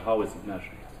how is it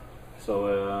measured. So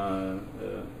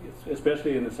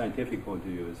especially in the scientific point of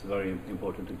view, it's very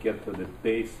important to get to the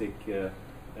basic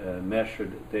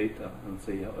measured data and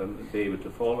see and be able to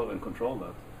follow and control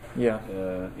that. Yeah.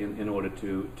 In order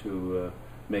to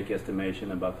make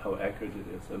estimation about how accurate it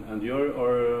is, and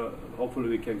or hopefully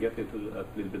we can get into that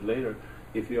a little bit later.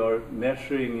 If you are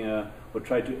measuring or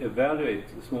try to evaluate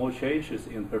small changes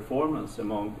in performance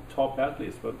among top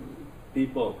athletes, but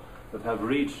people that have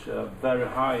reached very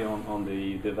high on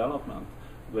the development,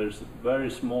 there's very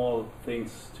small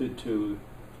things to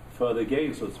further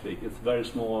gain, so to speak. It's very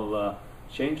small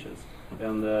changes.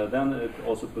 And then it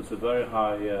also puts a very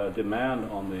high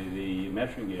demand on the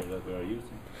measuring gear that we are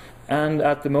using. And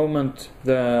at the moment,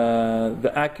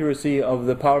 the accuracy of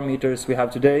the power meters we have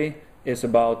today is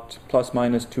about plus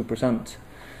minus 2%,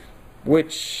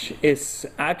 which is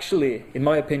actually, in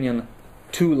my opinion,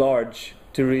 too large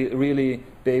to really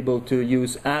be able to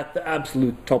use at the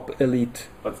absolute top elite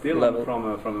but still level. From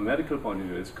a medical point of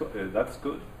view, that's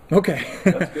good. Okay,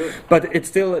 that's good. But it's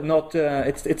still not.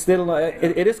 It's still.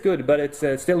 It is good, but it's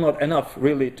still not enough,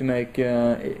 really, to make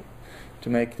the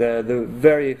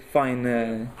very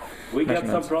fine. We get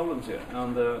some problems here,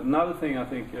 and another thing I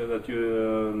think that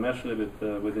you mentioned a bit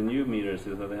with the new meters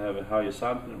is that they have a higher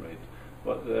sampling rate.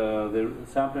 But the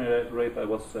sampling rate that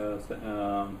was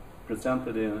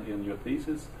presented in your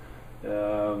thesis,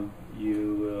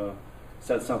 you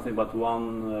said something about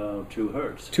 1 or 2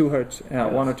 hertz. 2 hertz, yeah,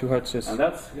 yes. 1 or 2 hertz is. And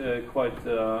that's quite.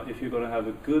 If you're going to have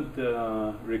a good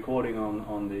recording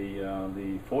on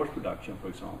the force production, for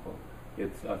example,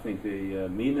 it's. I think the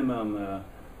minimum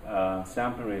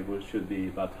sampling rate should be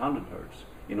about 100 hertz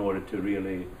in order to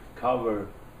really cover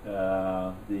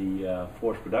the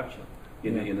force production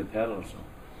in the pedal.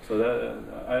 So that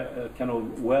I kind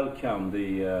of welcome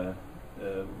the.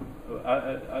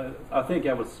 I think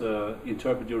I was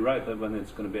interpret you right that when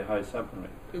it's going to be a high sampling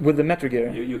rate. With the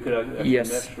Metrigear? You could have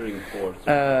measuring force.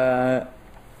 I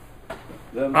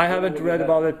haven't read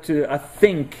about it too. I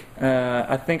think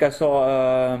I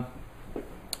saw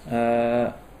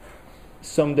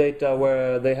some data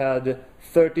where they had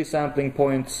 30 sampling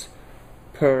points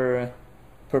per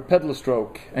pedal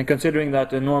stroke, and considering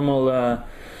that a normal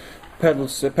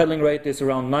pedaling rate is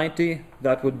around 90,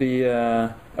 that would be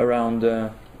around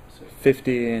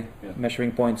 50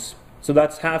 measuring points. So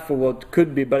that's half of what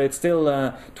could be, but it's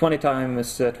still 20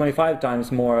 times, 25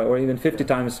 times more, or even 50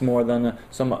 times more than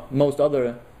most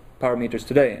other power meters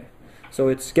today. So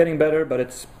it's getting better, but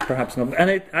it's perhaps not.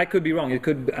 And I could be wrong. It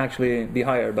could actually be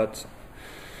higher, but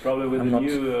probably with I'm the not.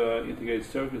 new integrated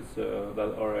circuits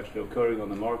that are actually occurring on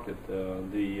the market,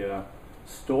 the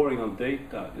storing of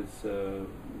data is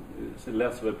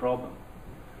less of a problem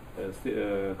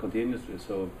continuously.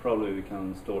 So probably we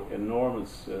can store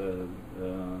enormous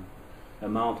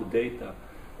amount of data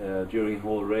during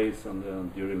whole race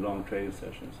and during long training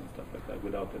sessions and stuff like that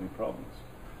without any problems.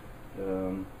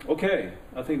 Okay,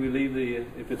 I think we leave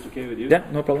if it's okay with you. Yeah,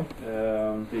 no problem.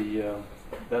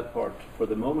 That part for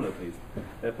the moment at least.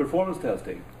 Performance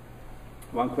testing.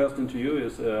 One question to you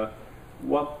is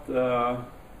what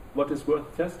is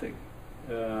worth testing?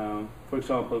 For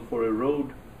example, for a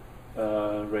road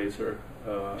racer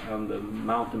and a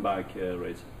mountain bike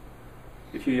racer.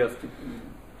 If you just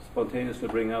spontaneously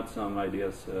bring out some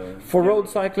ideas. For road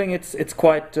cycling, it's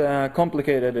quite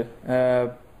complicated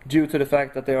due to the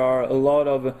fact that there are a lot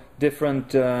of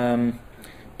different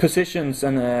positions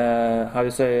and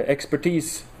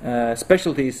expertise,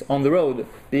 specialties on the road,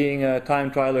 being a time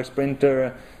trialer,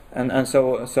 sprinter, and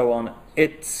so on.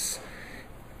 It's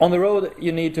on the road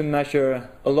you need to measure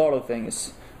a lot of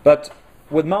things, but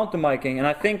with mountain biking, and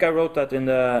I think I wrote that in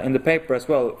the paper as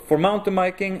well. For mountain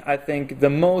biking, I think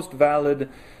the most valid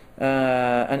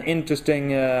and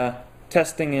interesting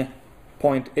testing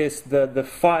point is the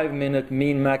 5-minute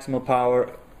mean maximal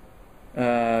power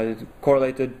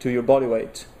correlated to your body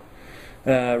weight,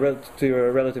 to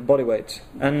your relative body weight.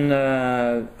 And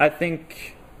I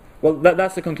think, well,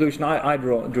 that's the conclusion I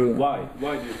drew. Why?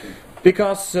 Why do you think?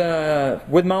 Because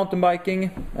with mountain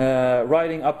biking,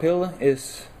 riding uphill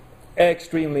is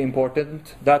extremely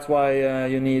important. That's why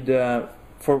you need, you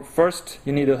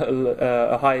need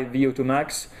a high VO2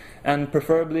 max, and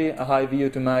preferably a high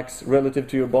VO2 max relative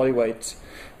to your body weight.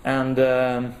 And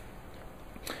the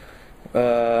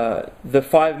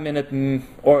 5-minute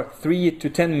or 3 to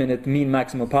 10 minute mean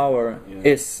maximal power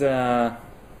is of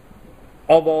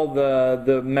all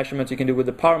the measurements you can do with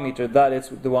the power meter, that is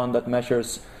the one that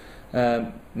measures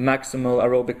maximal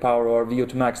aerobic power or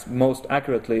VO2 max most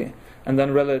accurately. And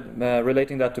then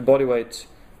relating that to body weight,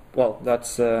 well,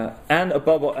 that's and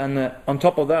on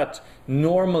top of that,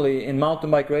 normally in mountain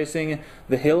bike racing,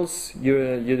 the hills you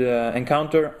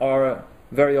encounter are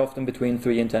very often between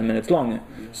 3 and 10 minutes long.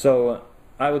 So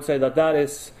I would say that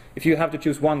is, if you have to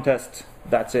choose one test,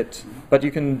 that's it. But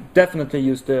you can definitely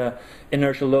use the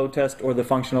inertial load test or the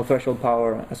functional threshold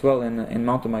power as well in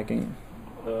mountain biking.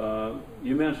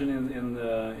 You mentioned in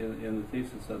the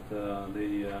thesis that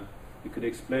you could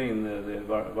explain the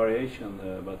variation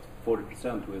about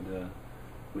 40% with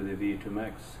the V2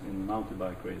 max in mountain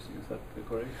bike racing. Is that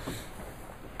correct?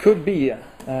 Could be.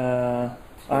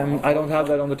 I don't have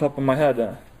that on the top of my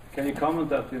head. Can you comment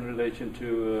that in relation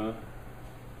to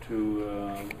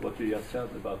what you just said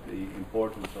about the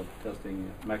importance of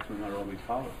testing maximum aerobic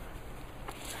power?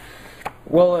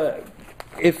 Well,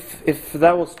 if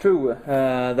that was true,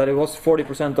 that it was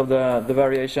 40% of the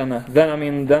variation,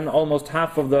 then almost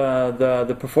half of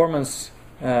the performance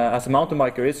as a mountain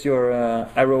biker is your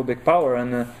aerobic power,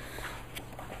 and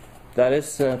that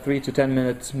is 3 to 10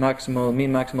 minutes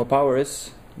mean maximal power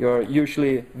is. You're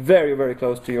usually very, very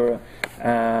close to your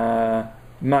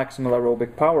maximal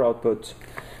aerobic power output.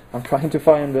 I'm trying to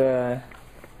find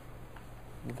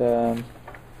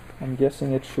I'm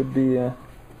guessing it should be. I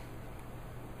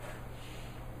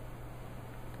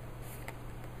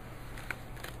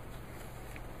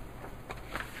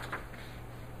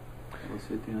was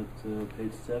sitting at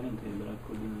page 17, but I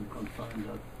can't find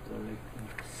that directly.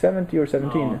 70 or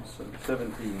 17? No,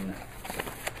 17.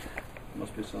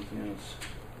 Must be something else.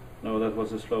 No, that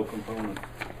was a slow component.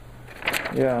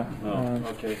 Yeah. No,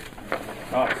 okay.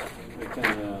 We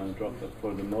can drop that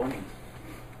for the moment.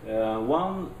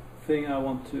 One thing I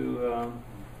want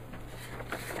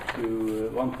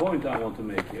one point I want to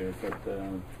make here is that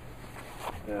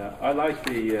I like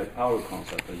the power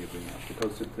concept that you bring up,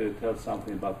 because it tells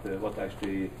something about what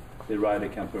actually the rider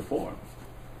can perform.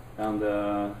 And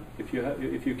if you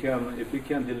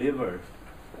can deliver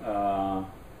or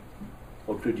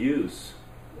produce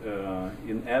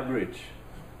in average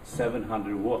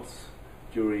 700 watts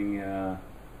during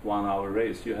 1 hour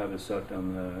race, you have a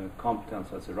certain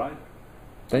competence as a rider.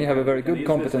 Then you have a very good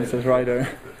competence as a rider.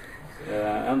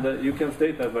 And you can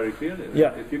state that very clearly.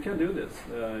 Yeah. If you can do this,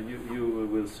 you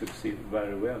will succeed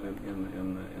very well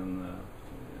in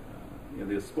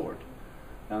this sport.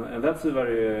 And that's a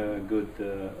very good.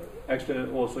 Actually,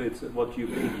 also it's what you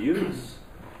produce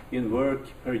in work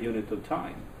per unit of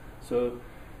time. So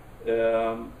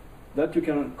that you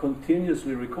can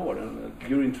continuously record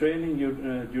during training,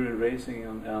 during racing,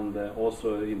 and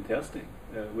also in testing,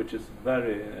 which is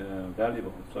very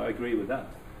valuable. So I agree with that.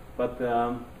 But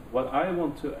what I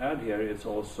want to add here is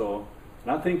also,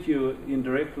 and I think you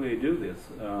indirectly do this,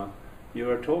 you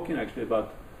are talking actually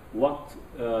about what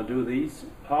do these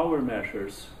power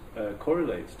measures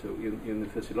correlate to in the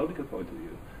physiological point of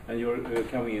view. And you're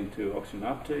coming into oxygen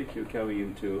uptake, you're coming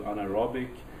into anaerobic,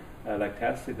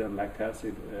 lactacid and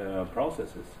lactacid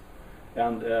processes,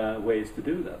 and ways to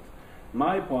do that.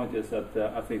 My point is that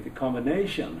I think the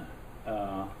combination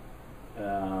of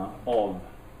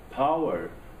power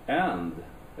and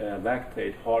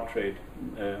lactate, heart rate,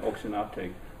 oxygen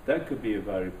uptake, that could be a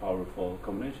very powerful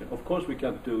combination. Of course, we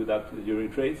can't do that during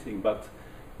racing, but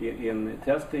in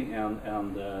testing and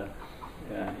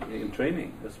in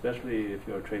training, especially if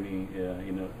you're training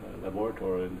in a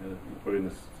laboratory or in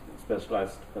a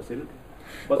specialized facility.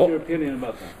 What's your opinion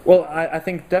about that? Well, I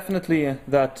think definitely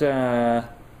that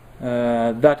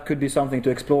that could be something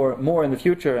to explore more in the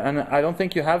future, and I don't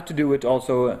think you have to do it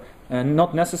also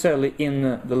not necessarily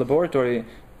in the laboratory,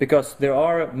 because there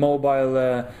are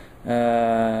mobile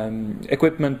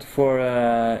equipment for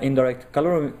indirect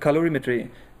calorimetry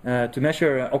to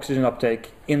measure oxygen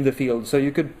uptake in the field. So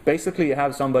you could basically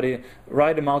have somebody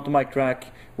ride a mountain bike track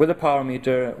with a power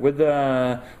meter, with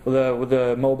a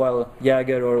mobile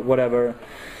Jaeger or whatever,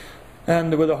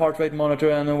 and with a heart rate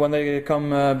monitor. And when they come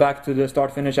back to the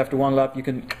start finish after one lap, you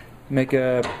can make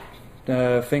a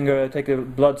take a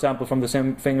blood sample from the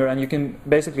same finger, and you can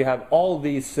basically have all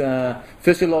these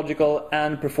physiological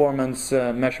and performance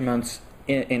measurements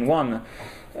in one.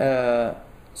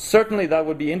 Certainly that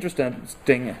would be interesting.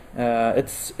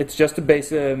 It's just a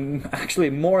base, actually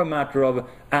more a matter of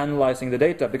analyzing the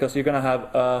data, because you're going to have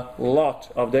a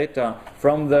lot of data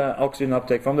from the oxygen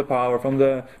uptake, from the power, from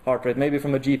the heart rate, maybe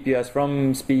from a GPS,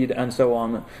 from speed, and so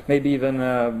on. Maybe even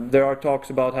there are talks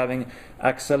about having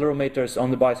accelerometers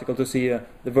on the bicycle to see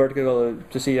the vertical,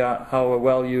 to see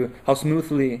how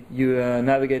smoothly you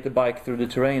navigate the bike through the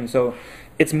terrain. So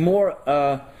it's more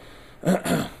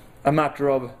a matter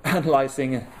of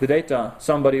analyzing the data.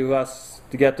 Somebody who has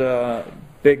to get a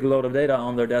big load of data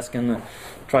on their desk and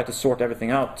try to sort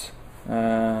everything out.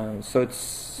 So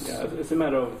it's a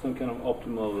matter of some kind of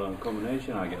optimal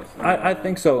combination, I guess. I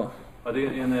think so. But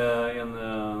in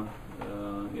a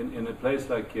place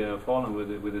like Falun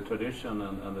with the tradition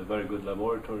and a very good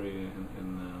laboratory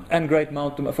and great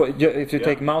mountain. If you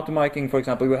take mountain biking, for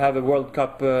example, we have a World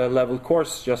Cup level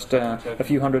course just a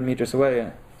few hundred meters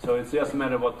away. So it's just a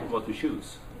matter of what to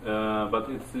choose.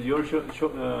 But it's your is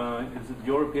it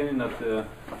your opinion that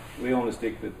we only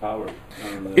stick with power?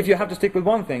 If you have to stick with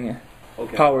one thing,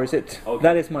 okay. Power is it. Okay.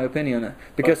 That is my opinion.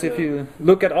 Because if you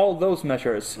look at all those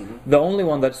measures, the only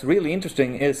one that's really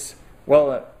interesting is,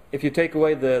 if you take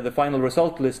away the final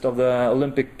result list of the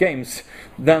Olympic Games,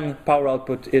 then power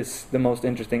output is the most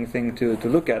interesting thing to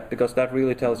look at, because that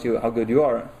really tells you how good you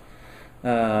are.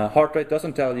 Heart rate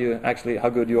doesn't tell you actually how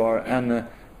good you are, and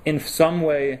in some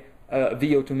way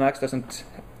VO2 max doesn't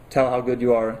tell how good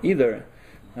you are either.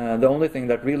 The only thing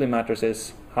that really matters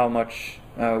is how much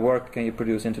work can you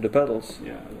produce into the pedals.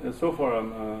 Yeah, so far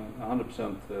I'm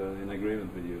 100% in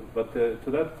agreement with you. But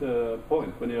to that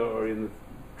point, when you are in the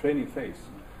training phase,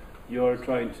 you are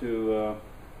trying to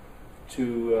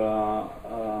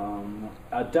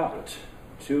adapt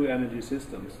two energy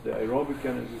systems, the aerobic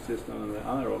energy system and the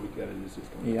anaerobic energy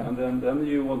system. Yeah. And then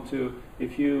you want to,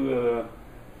 if you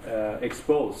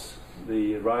expose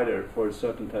the rider for a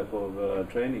certain type of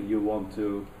training, you want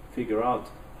to figure out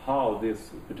how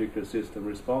this particular system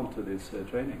responds to this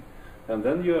training. And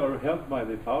then you are helped by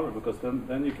the power, because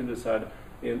then you can decide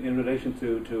in relation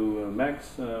to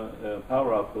max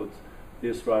power output,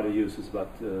 this rider uses about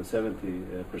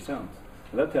 70%.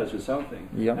 And that tells you something.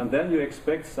 Yeah. And then you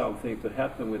expect something to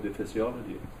happen with the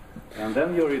physiology. And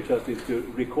then you're interested to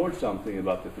record something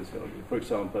about the physiology. For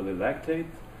example, the lactate,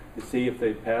 you see if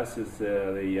they passes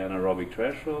the anaerobic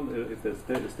threshold, if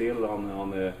they're still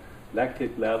on the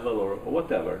lactate level or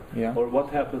whatever. Yeah. Or what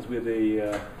happens with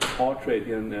the heart rate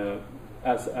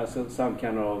as some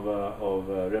kind of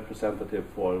representative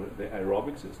for the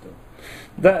aerobic system.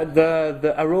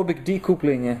 The aerobic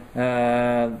decoupling,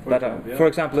 for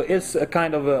example, is a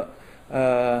kind of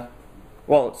a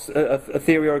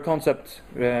theory or a concept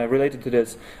related to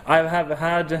this. I have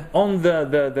had on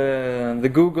the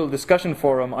Google discussion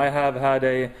forum, I have had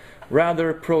a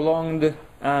rather prolonged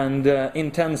and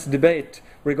intense debate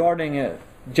regarding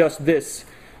just this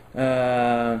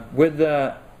with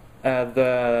the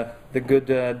good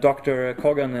Dr.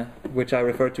 Kogan, which I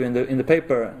refer to in the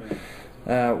paper,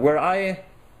 where I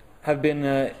have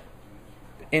been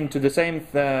into the same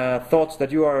thoughts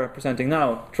that you are presenting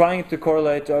now, trying to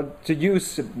correlate or to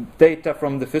use data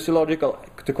from the physiological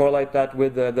to correlate that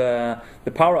with the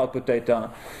power output data,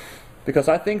 because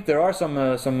I think there are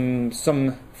some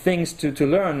things to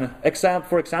learn.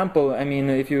 For example, I mean,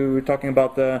 if you're talking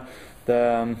about the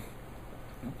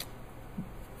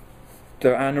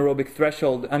anaerobic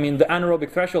threshold, I mean, the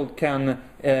anaerobic threshold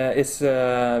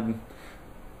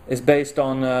is based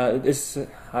on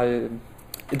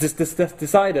it is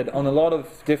decided on a lot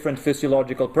of different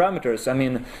physiological parameters. I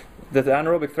mean, the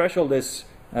anaerobic threshold is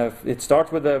it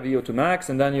starts with the VO2 max,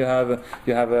 and then you have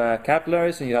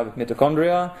capillaries, and you have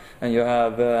mitochondria, and you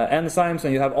have enzymes,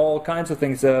 and you have all kinds of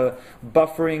things,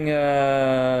 buffering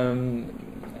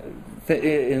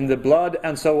in the blood,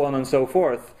 and so on and so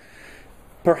forth.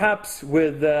 Perhaps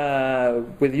with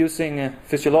using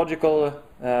physiological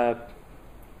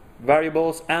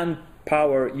variables and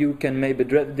power, you can maybe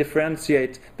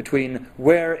differentiate between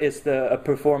where is the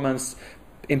performance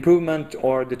improvement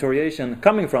or deterioration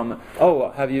coming from.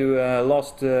 Oh, have you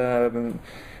lost?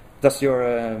 Does your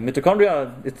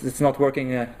mitochondria it's not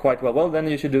working quite well? Well, then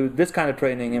you should do this kind of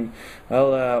training.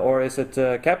 Well, or is it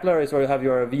capillaries, or have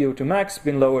your VO2 max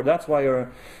been lowered? That's why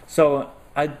you're. So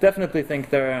I definitely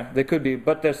think there could be,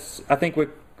 but I think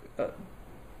we're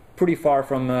pretty far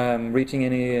from reaching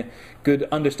any good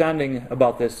understanding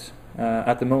about this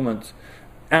at the moment.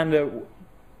 And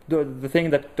the thing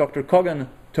that Dr. Coggan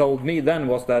told me then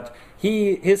was that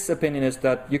his opinion is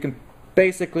that you can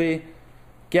basically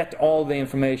get all the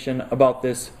information about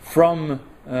this from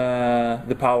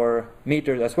the power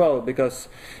meter as well, because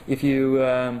if you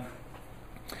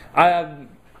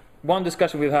one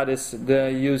discussion we've had is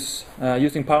the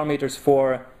using power meters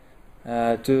for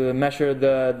to measure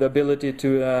the ability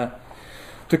to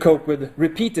cope with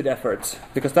repeated efforts,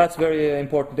 because that's very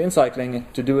important in cycling,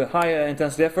 to do a high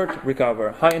intensity effort,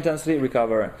 recover, high intensity,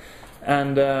 recover.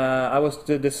 And I was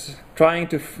trying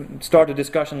to start a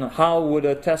discussion, how would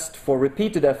a test for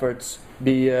repeated efforts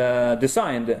be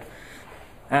designed?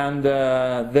 And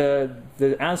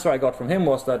the answer I got from him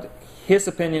was that his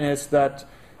opinion is that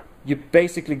you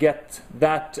basically get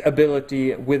that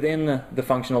ability within the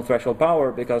functional threshold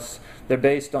power, because they're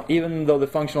based on, even though the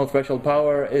functional threshold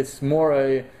power is more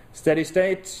a steady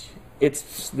state,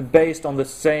 it's based on the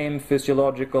same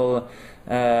physiological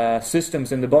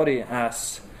systems in the body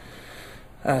as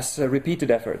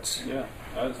repeated efforts. Yeah.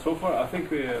 So far, I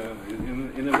think we,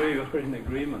 in a way, we're in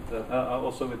agreement.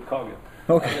 Also with Kagen.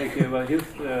 Okay. I think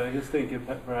his thinking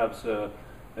perhaps a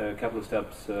couple of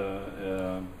steps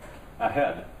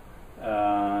ahead,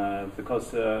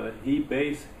 because he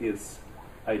based his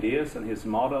ideas and his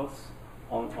models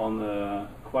on a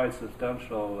quite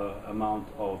substantial amount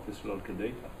of physiological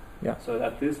data. Yeah. So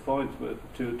at this point,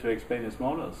 to explain his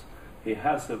models, he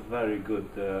has a very good,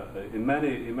 in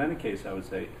many cases, I would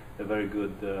say, a very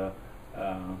good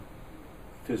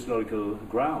physiological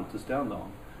ground to stand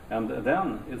on. And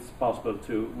then it's possible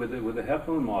to, with the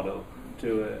Heffner model,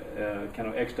 to kind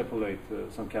of extrapolate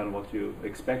some kind of what you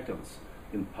expectance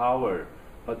in power.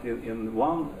 But in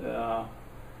one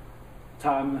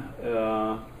time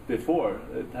before,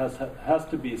 it has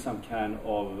to be some kind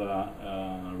of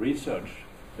research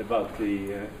about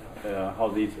the how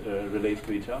these relate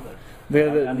to each other.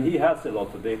 And he has a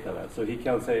lot of data there, so he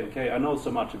can say, okay, I know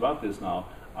so much about this now,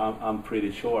 I'm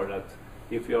pretty sure that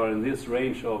if you are in this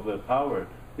range of power,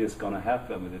 this is going to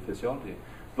happen with the physiology.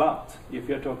 But if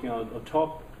you're talking on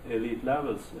top elite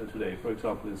levels today, for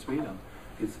example in Sweden,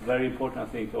 it's very important, I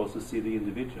think, to also see the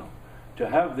individual. To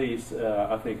have these,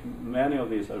 I think many of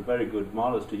these are very good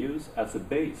models to use as a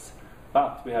base,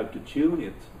 but we have to tune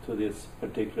it to this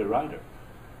particular rider,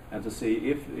 and to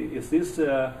see if is this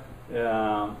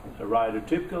rider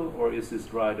typical or is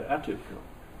this rider atypical.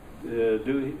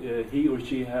 Do he or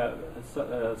she have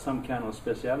some kind of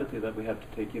speciality that we have to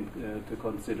take into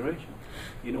consideration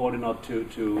in order not to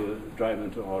drive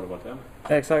them too hard or whatever?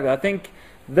 Exactly. I think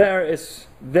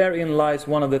therein lies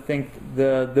one of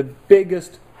the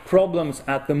biggest problems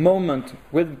at the moment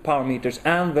with power meters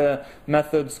and the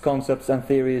methods, concepts and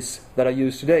theories that are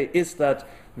used today, is that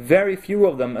very few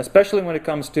of them, especially when it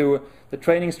comes to the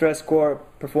training stress score,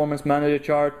 performance manager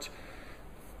chart,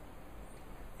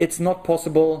 it's not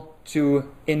possible to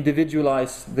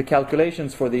individualize the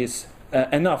calculations for these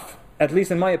enough, at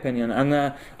least in my opinion.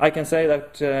 And I can say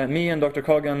that me and Dr.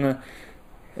 Coggan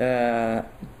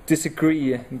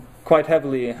disagree quite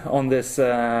heavily on this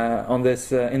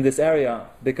in this area,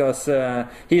 because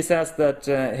he says that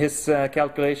his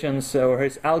calculations or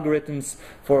his algorithms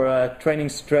for training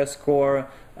stress score,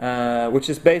 which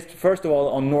is based first of all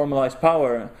on normalized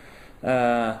power,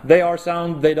 they are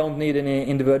sound. They don't need any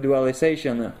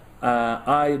individualization.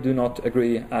 I do not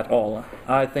agree at all.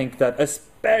 I think that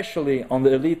especially on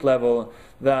the elite level,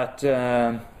 that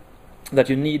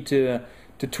you need to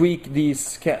tweak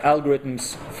these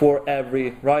algorithms for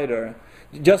every rider.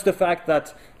 Just the fact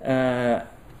that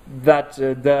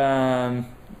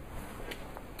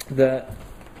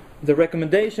the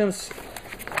recommendations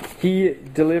he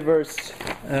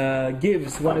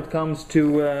gives when it comes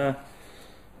to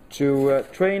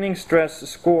training stress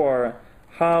score,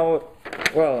 how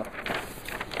well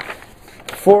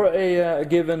for a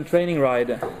given training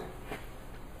ride.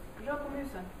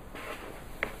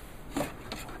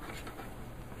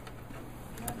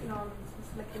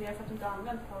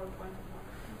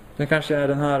 Det kanske är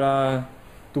den här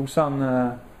dosan.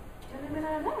 Kan du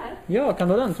mena den här? Ja, kan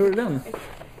du den? Tror du den?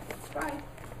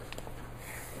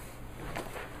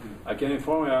 I can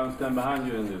inform you, I stand behind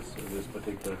you in this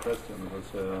particular question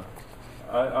because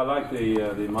I like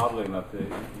the modeling that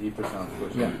he presents, for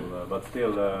example, but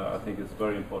still I think it's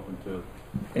very important to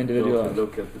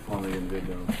look at upon the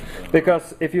individual.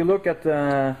 Because if you look at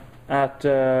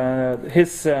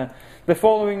his the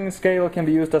following scale can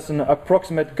be used as an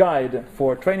approximate guide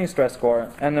for training stress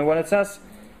score, and when it says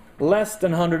less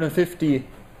than 150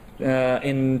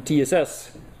 in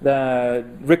TSS, the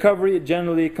recovery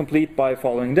generally complete by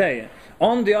following day.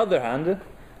 On the other hand,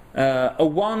 a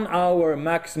 1 hour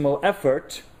maximal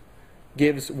effort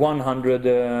gives 100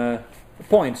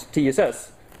 points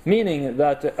TSS, meaning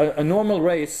that a normal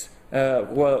race,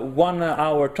 1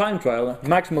 hour time trial,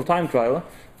 maximal time trial,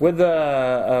 with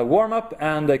a warm-up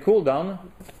and a cool-down,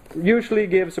 usually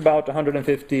gives about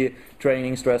 150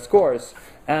 training stress scores.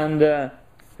 And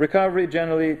recovery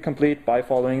generally complete by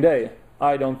following day.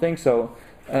 I don't think so.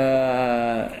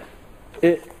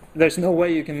 There's no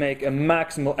way you can make a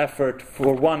maximal effort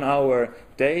for 1 hour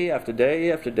day after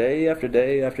day after day after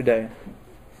day after day.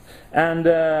 And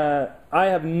I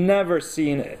have never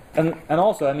seen, and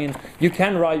also, I mean, you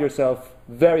can ride yourself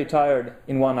very tired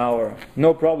in 1 hour,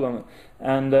 no problem.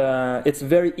 And it's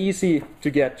very easy to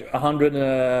get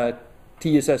 100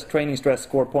 TSS training stress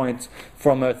score points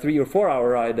from a 3 or 4 hour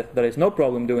ride that is no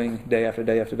problem doing day after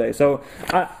day after day. So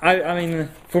I mean,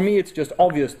 for me it's just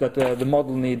obvious that the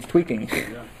model needs tweaking.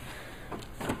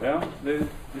 Yeah, the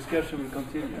discussion will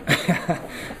continue.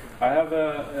 I have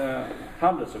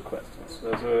hundreds of questions.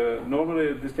 So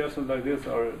normally discussions like this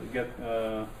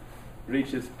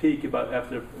reach its peak about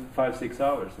after 5-6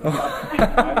 hours.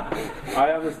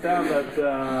 I understand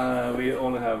that we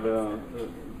only have a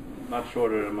much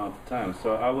shorter amount of time,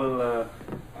 so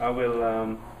I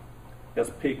will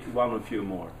just pick one or few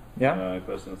more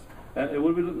questions. And it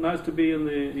would be nice to be in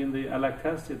the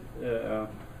lactate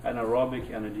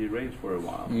anaerobic energy range for a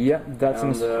while. Yeah, that's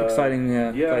an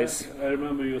exciting place. I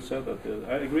remember you said that.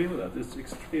 I agree with that. It's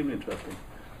extremely interesting.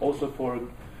 Also for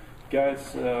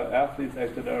guys, athletes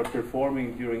actually that are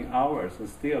performing during hours, and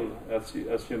still, as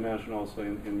you mentioned also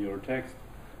in your text,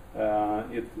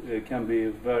 it can be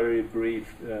a very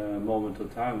brief moment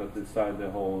of time that decide the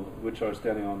whole, which are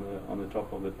standing on the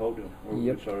top of the podium, or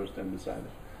which are standing beside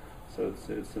it. So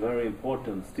it's very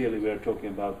important. Still, we are talking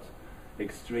about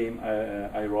extreme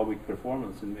aerobic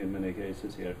performance in many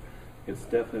cases here. It's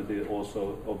definitely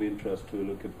also of interest to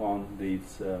look upon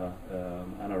these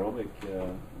anaerobic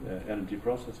energy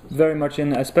processes. Very much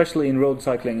especially in road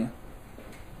cycling.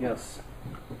 Yes,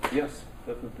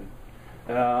 definitely.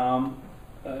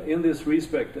 In this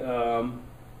respect,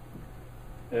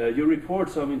 you report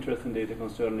some interesting data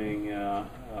concerning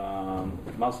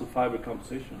muscle fiber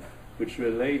composition, which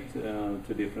relate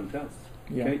to different tests.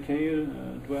 Yeah. Can you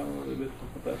dwell a little bit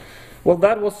on that? Well,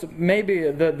 that was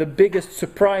maybe the biggest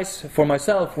surprise for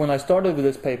myself when I started with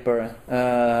this paper,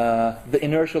 the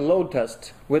inertial load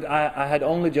test, which I had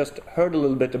only just heard a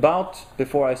little bit about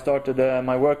before I started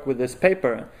my work with this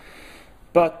paper.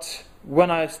 But when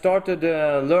I started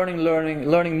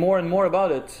learning more and more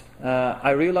about it,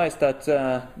 I realized that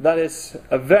that is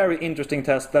a very interesting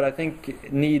test that I think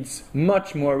needs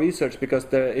much more research, because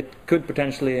it could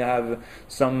potentially have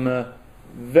some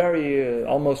very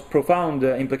almost profound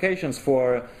implications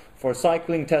for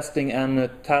cycling testing and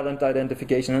talent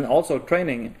identification, and also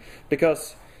training,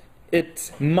 because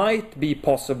it might be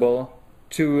possible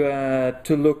to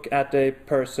look at a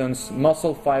person's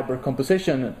muscle fiber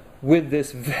composition with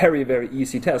this very, very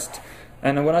easy test.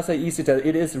 And when I say easy test,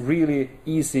 it is really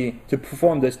easy to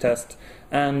perform this test.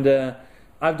 And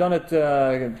I've done it,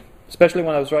 especially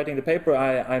when I was writing the paper,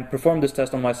 I performed this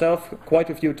test on myself quite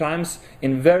a few times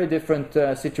in very different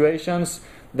situations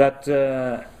and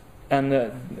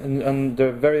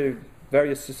under very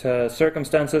various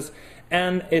circumstances.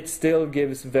 and it still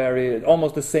gives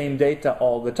almost the same data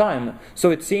all the time. So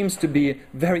it seems to be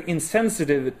very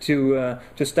insensitive to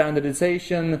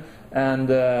standardization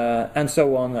and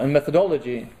so on, and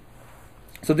methodology.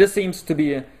 So this seems to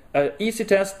be an easy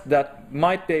test that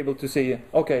might be able to see,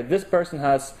 okay, this person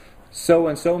has so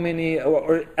and so many,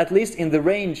 or at least in the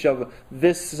range of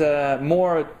this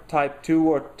more type 2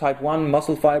 or type 1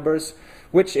 muscle fibers,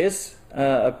 which is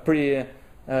a pretty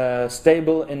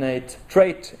stable innate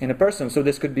trait in a person. So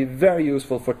this could be very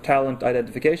useful for talent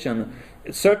identification.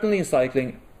 Certainly in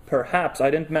cycling, perhaps. I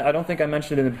don't think I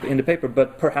mentioned it in the paper,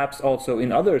 but perhaps also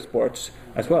in other sports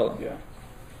as well. Yeah,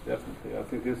 definitely. I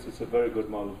think this is a very good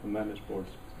model for many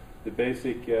sports. The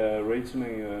basic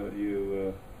reasoning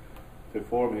you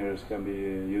perform here can be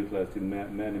utilized in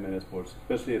many sports,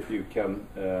 especially if you can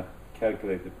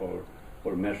calculate the power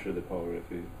or measure the power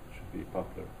if it should be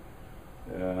popular.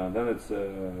 Then it's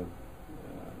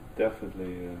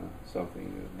definitely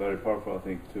something very powerful, I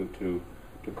think, to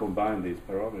combine these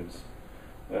parameters.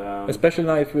 Especially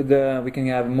now if we can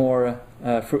have more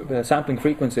sampling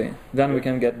frequency, then we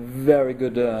can get very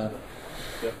good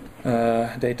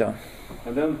data.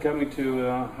 And then coming to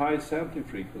high sampling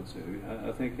frequency,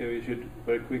 I think we should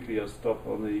very quickly just stop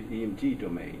on the EMG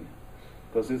domain,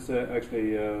 because it's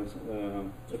actually a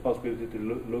possibility to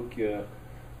look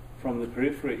from the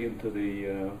periphery into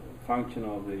the function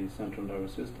of the central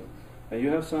nervous system. And you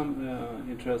have some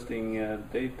interesting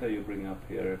data you bring up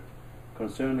here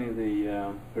concerning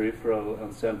the peripheral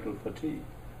and central fatigue,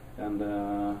 and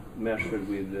measured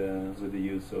with the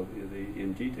use of the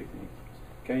EMG technique.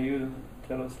 Can you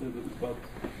tell us a little bit about?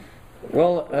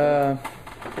 Well,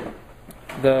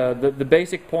 the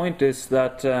basic point is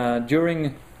that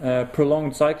during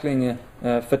prolonged cycling,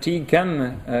 fatigue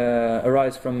can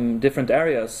arise from different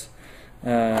areas,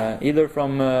 either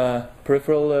from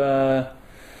peripheral,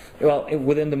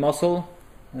 within the muscle,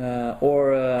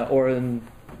 or in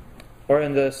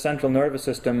the central nervous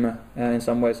system in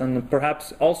some ways, and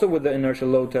perhaps also with the inertial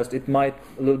load test, it might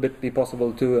a little bit be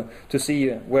possible to see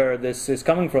where this is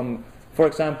coming from. For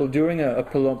example, during a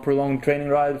prolonged training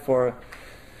ride,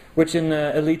 which in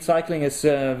elite cycling is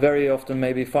very often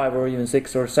maybe 5 or even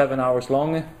 6 or 7 hours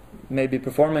long, maybe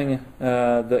performing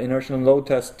the inertial load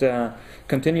test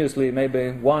continuously,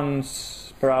 maybe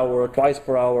once per hour or twice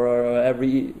per hour or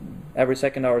every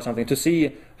second hour or something, to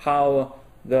see how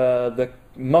the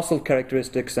muscle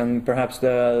characteristics, and perhaps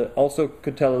also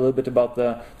could tell a little bit about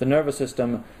the nervous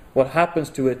system, what happens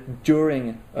to it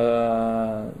during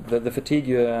the fatigue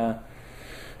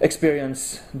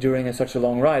experience during such a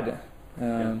long ride.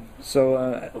 So,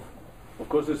 of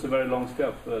course, it's a very long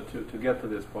step to get to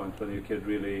this point when you could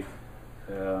really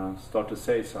start to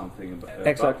say something about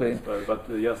exactly. This. But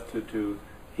just to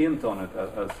hint on it,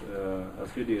 as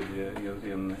you did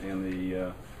in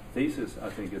the thesis, I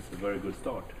think it's a very good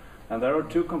start. And there are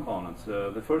two components.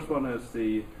 The first one is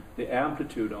the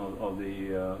amplitude of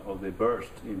the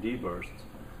burst, EMG bursts,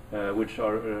 which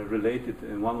are related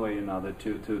in one way or another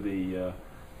to the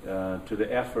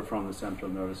effort from the central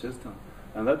nervous system,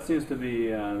 and that seems to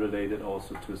be related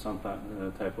also to some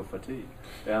type of fatigue,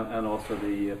 and also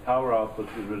the power output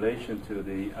in relation to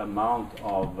the amount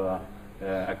of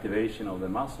activation of the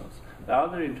muscles. The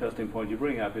other interesting point you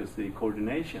bring up is the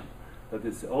coordination. That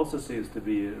it also seems to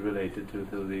be related to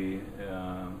the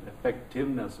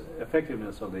effectiveness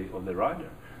of the rider,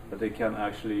 that they can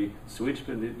actually switch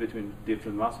between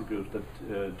different muscle groups that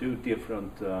do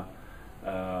different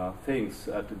things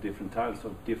at the different times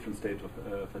of different states of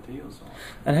fatigue and so on.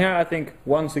 And here I think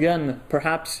once again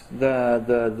perhaps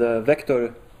the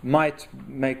vector might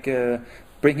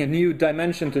bring a new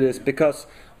dimension to this, because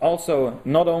also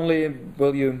not only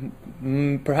will you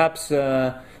perhaps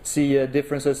see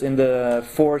differences in the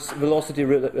force-velocity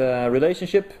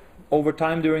relationship over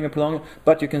time during a prolonged,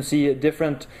 but you can see a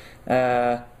different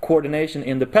coordination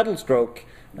in the pedal stroke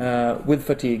with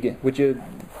fatigue, which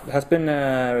has been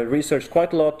researched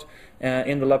quite a lot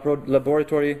in the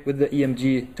laboratory with the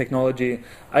EMG technology.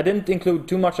 I didn't include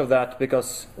too much of that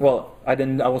because, well, I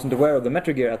wasn't aware of the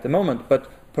metric gear at the moment,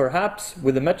 but perhaps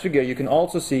with the metric gear you can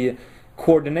also see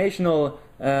coordinational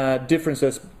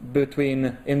differences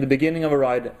between in the beginning of a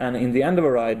ride and in the end of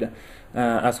a ride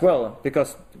as well,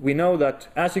 because we know that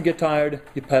as you get tired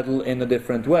you pedal in a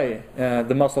different way.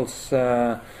 The muscles,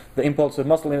 the impulsive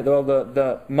muscle,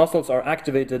 the muscles are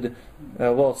activated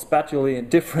spatially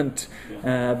different,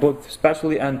 both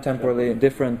spatially and temporally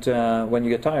different when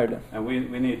you get tired. And we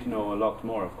need to know a lot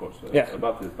more, of course,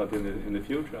 about this, but in the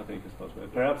future I think it's possible.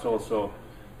 Perhaps also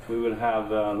we will have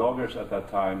loggers at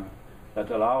that time that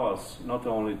allow us not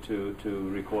only to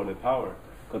record the power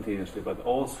continuously, but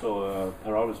also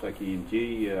parameters like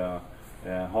EMG,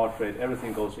 heart rate,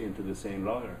 everything goes into the same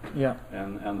logger. Yeah.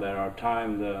 And there are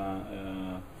timed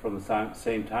from the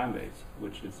same time base,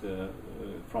 which is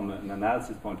from an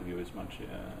analysis point of view is much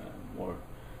more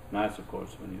nice, of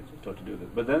course, when you start to do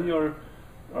that. But then you're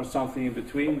something in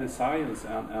between the science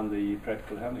and the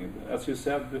practical handling. As you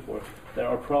said before, there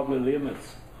are probably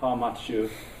limits how much you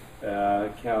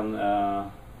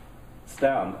can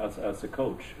stand as a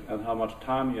coach and how much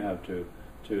time you have to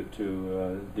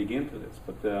dig into this.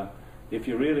 But if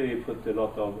you really put a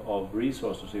lot of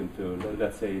resources into,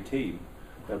 let's say, a team,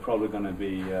 there are probably going to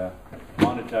be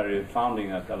monetary funding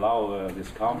that allow this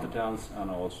competence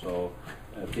and also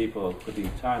people putting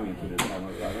time into this.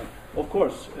 Of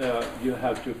course, you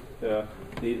have to,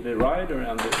 the rider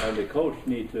and the coach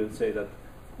need to say that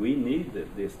we need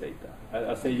this data.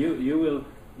 I say you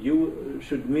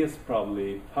should miss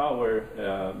probably power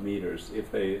meters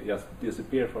if they just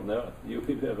disappear from the earth. You will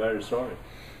be very sorry,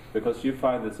 because you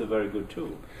find it's a very good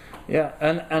tool. Yeah,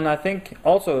 and I think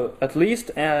also, at least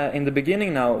in the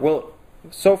beginning now, well,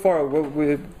 so far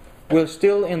we're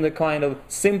still in the kind of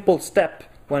simple step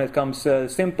when it comes,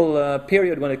 simple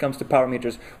period when it comes to power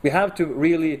meters. We have to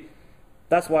really,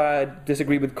 that's why I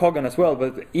disagree with Coggan as well,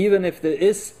 but even if it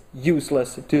is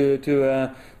useless to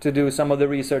do some of the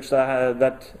research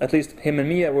that at least him and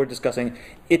Mia were discussing,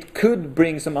 it could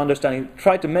bring some understanding.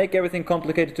 Try to make everything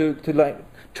complicated to like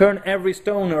turn every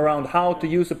stone around how to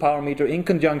use a power meter in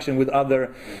conjunction with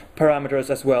other parameters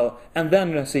as well, and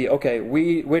then see, okay,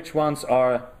 which ones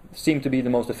seem to be the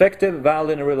most effective,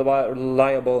 valid and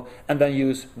reliable, and then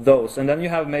use those. And then you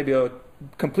have maybe a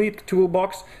complete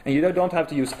toolbox, and you don't have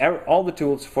to use all the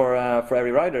tools for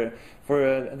every rider.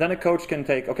 Then a coach can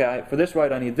take, okay, for this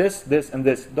ride I need this, and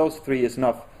this. Those three is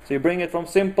enough. So you bring it from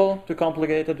simple to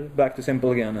complicated, back to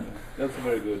simple again. That's a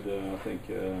very good, I think,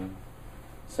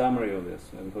 summary of this.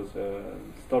 Because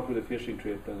start with a fishing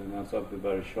trip and ends up with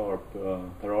very sharp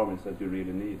parameters that you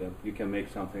really need, and you can make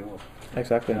something of.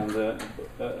 Exactly. And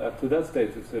to that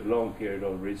stage, it's a long period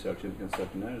of research in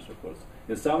certain areas, of course.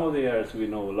 In some of the areas, we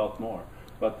know a lot more.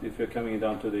 But if you're coming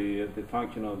down to the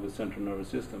function of the central nervous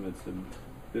system, it's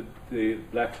the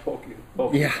black box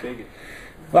is big.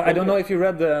 Well, I don't know if you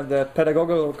read the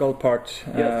pedagogical part.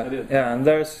 Yes, I did. Yeah, and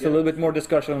there's a little bit more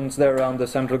discussions there around the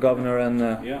central governor and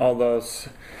all those.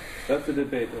 That's a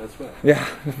debate as well. Yeah,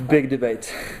 big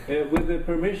debate. With the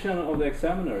permission of the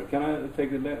examiner, can I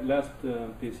take the last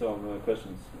piece of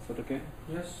questions? Is that okay?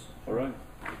 Yes. All right.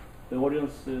 The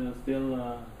audience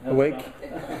still awake.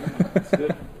 That's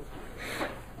good.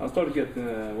 I'll start to get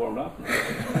warmed up now.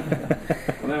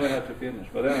 And then we have to finish.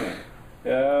 But anyway,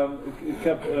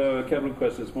 couple of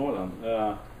questions more then.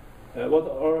 What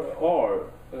are,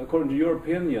 according to your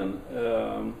opinion,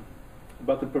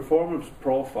 about the performance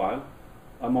profile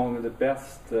among the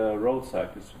best road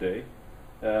cyclists today?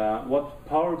 What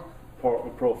power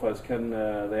profiles can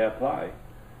they apply?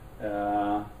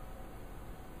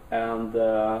 And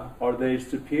are they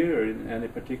superior in any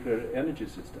particular energy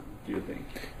system, do you think?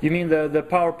 You mean the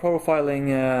power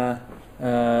profiling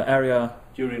area?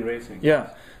 During racing? Yeah.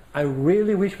 I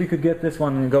really wish we could get this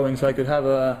one going so I could have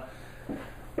a...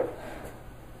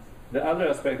 The other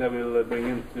aspect I will bring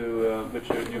into, which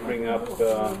you bring up,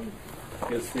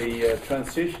 is the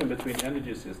transition between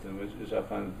energy systems, which I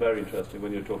find very interesting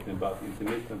when you're talking about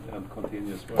intermittent and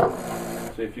continuous work.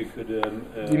 So if you could...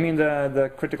 you mean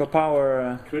the critical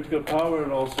power? Critical power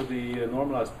and also the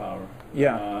normalized power.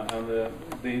 Yeah. And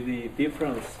the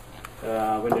difference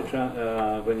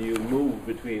when you move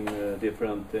between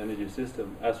different energy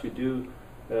systems, as you do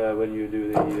when you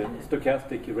do the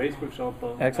stochastic race, for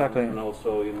example. Exactly. And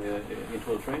also in the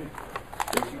interval training.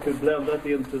 If you could blend that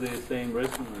into the same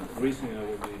reasoning, I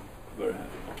would be very happy.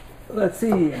 Let's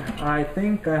see. I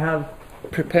think I have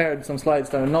prepared some slides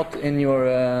that are not in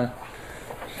your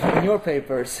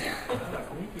papers.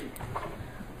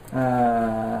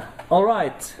 All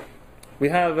right. We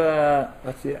have.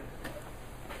 Let's see.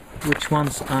 Which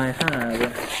ones I have?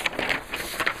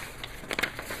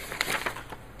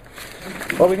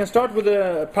 Well, we can start with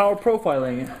the power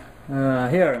profiling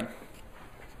here.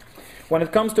 When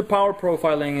it comes to power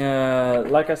profiling,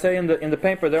 like I say in the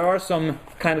paper, there are some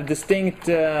kind of distinct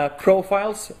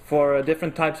profiles for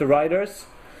different types of riders.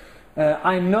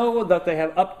 I know that they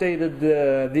have updated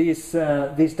these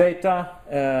data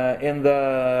in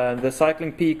the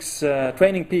Cycling Peaks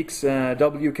Training Peaks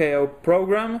WKO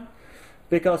program,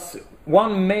 because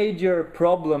one major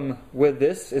problem with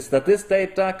this is that this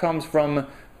data comes from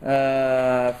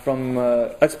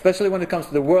especially when it comes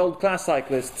to the world-class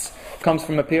cyclists, comes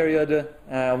from a period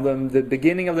the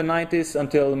beginning of the 90s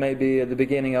until maybe the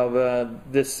beginning of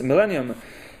this millennium,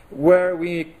 where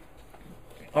we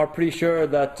are pretty sure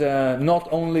that not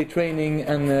only training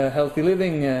and healthy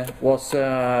living was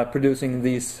producing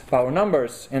these power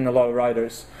numbers in a lot of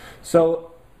riders.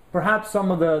 So perhaps some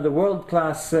of the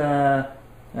world-class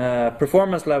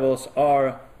performance levels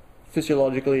are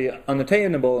physiologically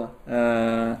unattainable.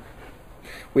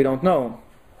 We don't know.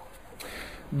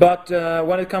 But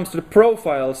when it comes to the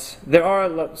profiles, there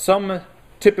are some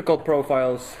typical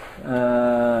profiles.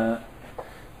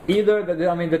 Either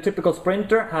the typical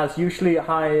sprinter has usually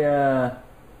high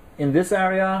in this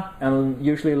area and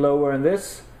usually lower in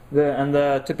this.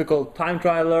 The typical time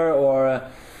trialer, or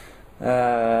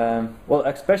well,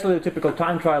 especially the typical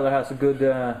time trialer, has a good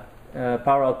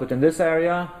power output in this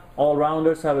area. All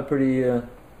rounders have a pretty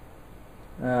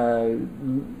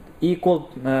equal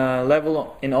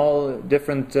level in all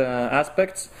different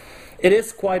aspects. It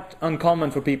is quite uncommon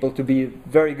for people to be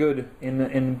very good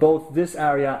in both this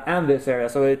area and this area,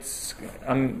 so it's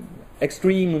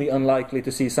extremely unlikely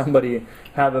to see somebody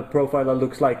have a profile that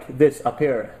looks like this up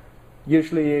here.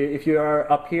 Usually if you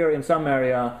are up here in some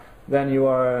area, then you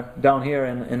are down here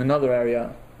in another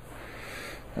area.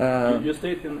 You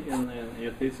state in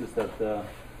your thesis that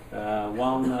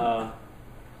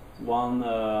one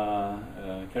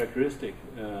characteristic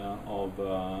of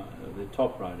the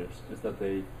top riders is that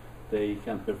they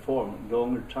can perform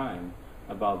longer time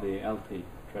above the LT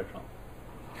threshold.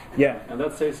 Yeah, and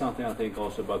that says something, I think,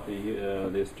 also about the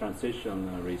this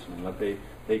transition reasoning, that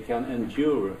they can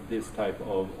endure this type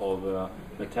of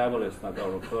metabolism that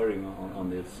are occurring on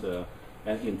this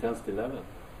intensity level.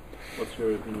 What's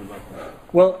your opinion about that?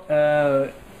 Well,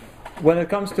 when it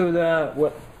comes to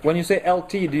when you say LT,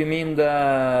 do you mean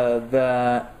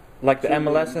the like the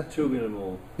MLS? 2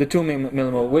 millimole. The 2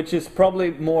 millimole, which is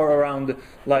probably more around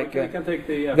like. You can take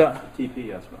the FTP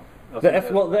as well.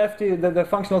 The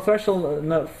functional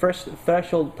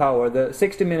threshold power, the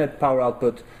 60-minute power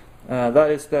output,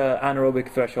 that is the anaerobic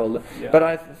threshold. Yeah. But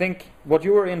I think what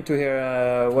you were into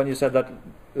here when you said that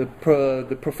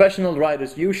the professional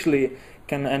riders usually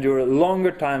can endure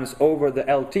longer times over the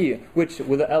LT, which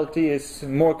with the LT is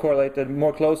more correlated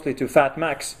more closely to fat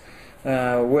max,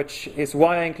 which is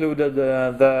why I included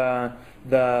the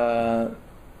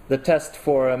test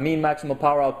for a mean maximal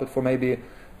power output for maybe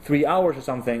 3 hours or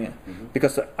something,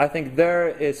 because I think there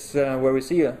is where we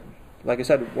see, like I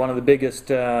said, one of the biggest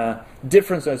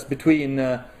differences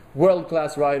between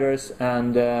world-class riders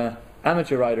and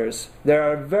amateur riders. There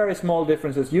are very small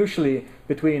differences usually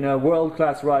between a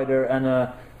world-class rider and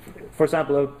for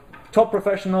example, a top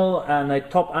professional and a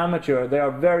top amateur. They are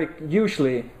very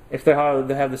usually, if they have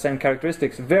the same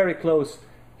characteristics, very close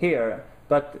here.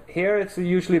 But here it's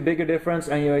usually a bigger difference,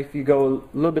 and if you go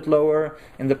a little bit lower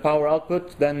in the power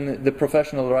output, then the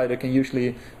professional rider can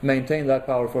usually maintain that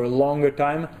power for a longer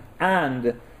time.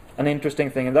 And an interesting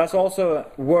thing, and that's also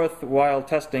worthwhile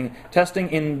testing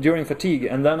during fatigue.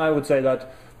 And then I would say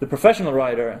that the professional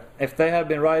rider, if they have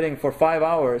been riding for 5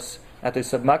 hours at a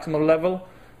submaximal level,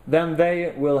 then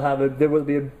there will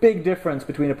be a big difference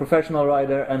between a professional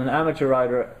rider and an amateur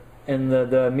rider in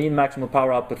the mean maximal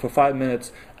power output for 5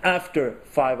 minutes after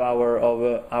 5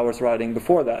 hours riding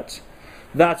before that.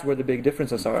 That's where the big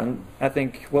differences are. And I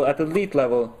think, well, at the elite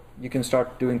level, you can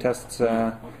start doing tests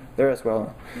there as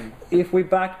well. If we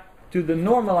back to the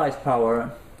normalized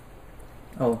power,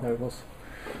 oh, there it was.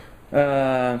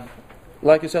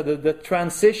 Like you said, the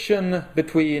transition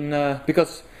between,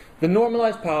 because the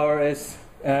normalized power is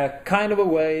kind of a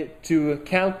way to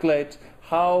calculate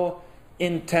how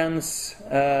intense,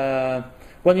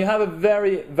 when you have a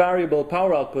very variable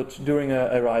power output during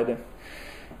a ride,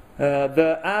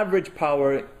 the average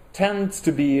power tends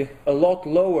to be a lot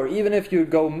lower, even if you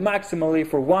go maximally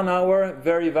for 1 hour,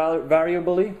 very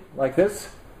variably, like this.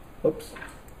 Oops.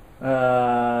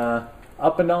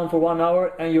 Up and down for 1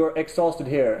 hour, and you're exhausted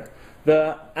here.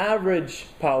 The average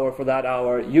power for that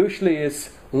hour usually is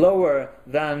lower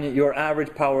than your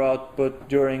average power output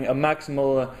during a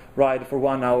maximal ride for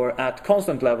 1 hour at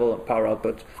constant level power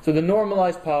output. So the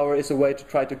normalized power is a way to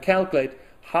try to calculate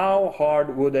how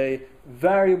hard would a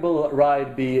variable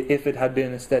ride be if it had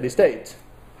been a steady state.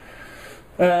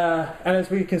 And as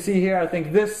we can see here, I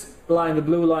think this line, the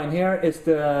blue line here, is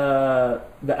the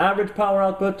average power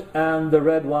output, and the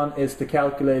red one is the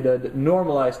calculated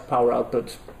normalized power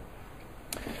output.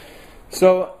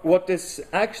 So what this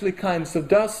actually kind of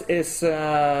does is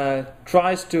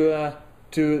tries to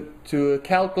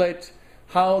calculate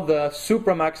how the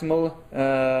supramaximal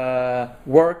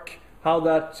work, how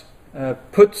that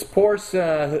pours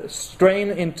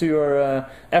strain into your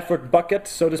effort bucket,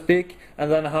 so to speak,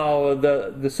 and then how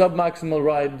the submaximal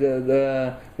ride,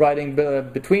 the riding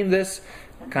between this,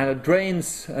 kind of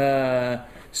drains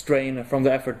strain from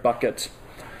the effort bucket.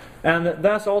 And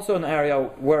that's also an area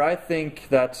where I think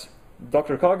that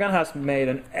Dr. Kagan has made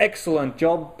an excellent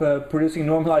job producing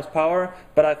normalized power,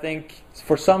 but I think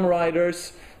for some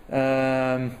riders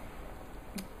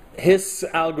his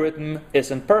algorithm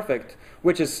isn't perfect,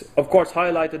 which is of course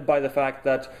highlighted by the fact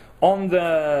that on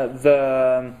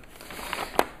the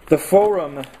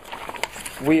forum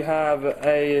we have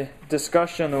a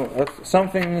discussion of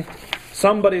something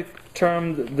somebody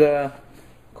coined the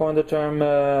term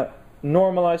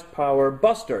normalized power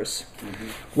busters,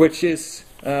 which is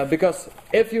because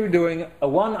if you're doing a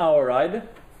 1 hour ride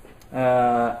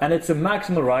and it's a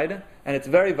maximal ride and it's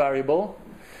very variable,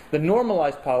 the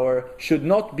normalized power should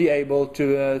not be able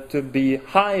to be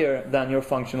higher than your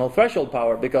functional threshold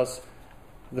power, because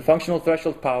the functional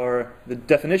threshold power, the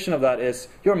definition of that is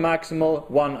your maximal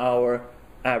 1 hour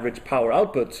average power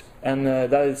output, and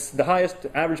that is the highest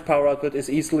average power output is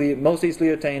most easily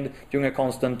attained during a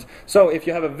constant. So if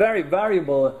you have a very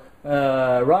variable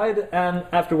ride and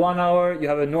after 1 hour you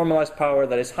have a normalized power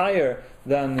that is higher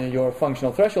than your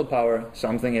functional threshold power,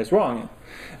 something is wrong.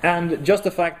 And just the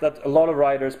fact that a lot of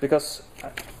riders, because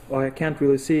I can't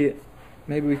really see,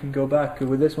 maybe we can go back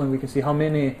with this one, we can see how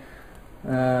many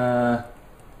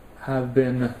have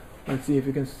been, let's see if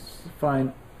we can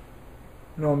find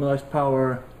normalized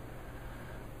power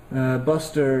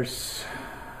busters.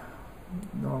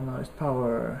 Normalized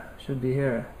power should be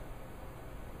here.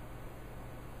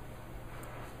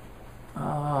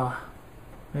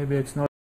 Maybe it's not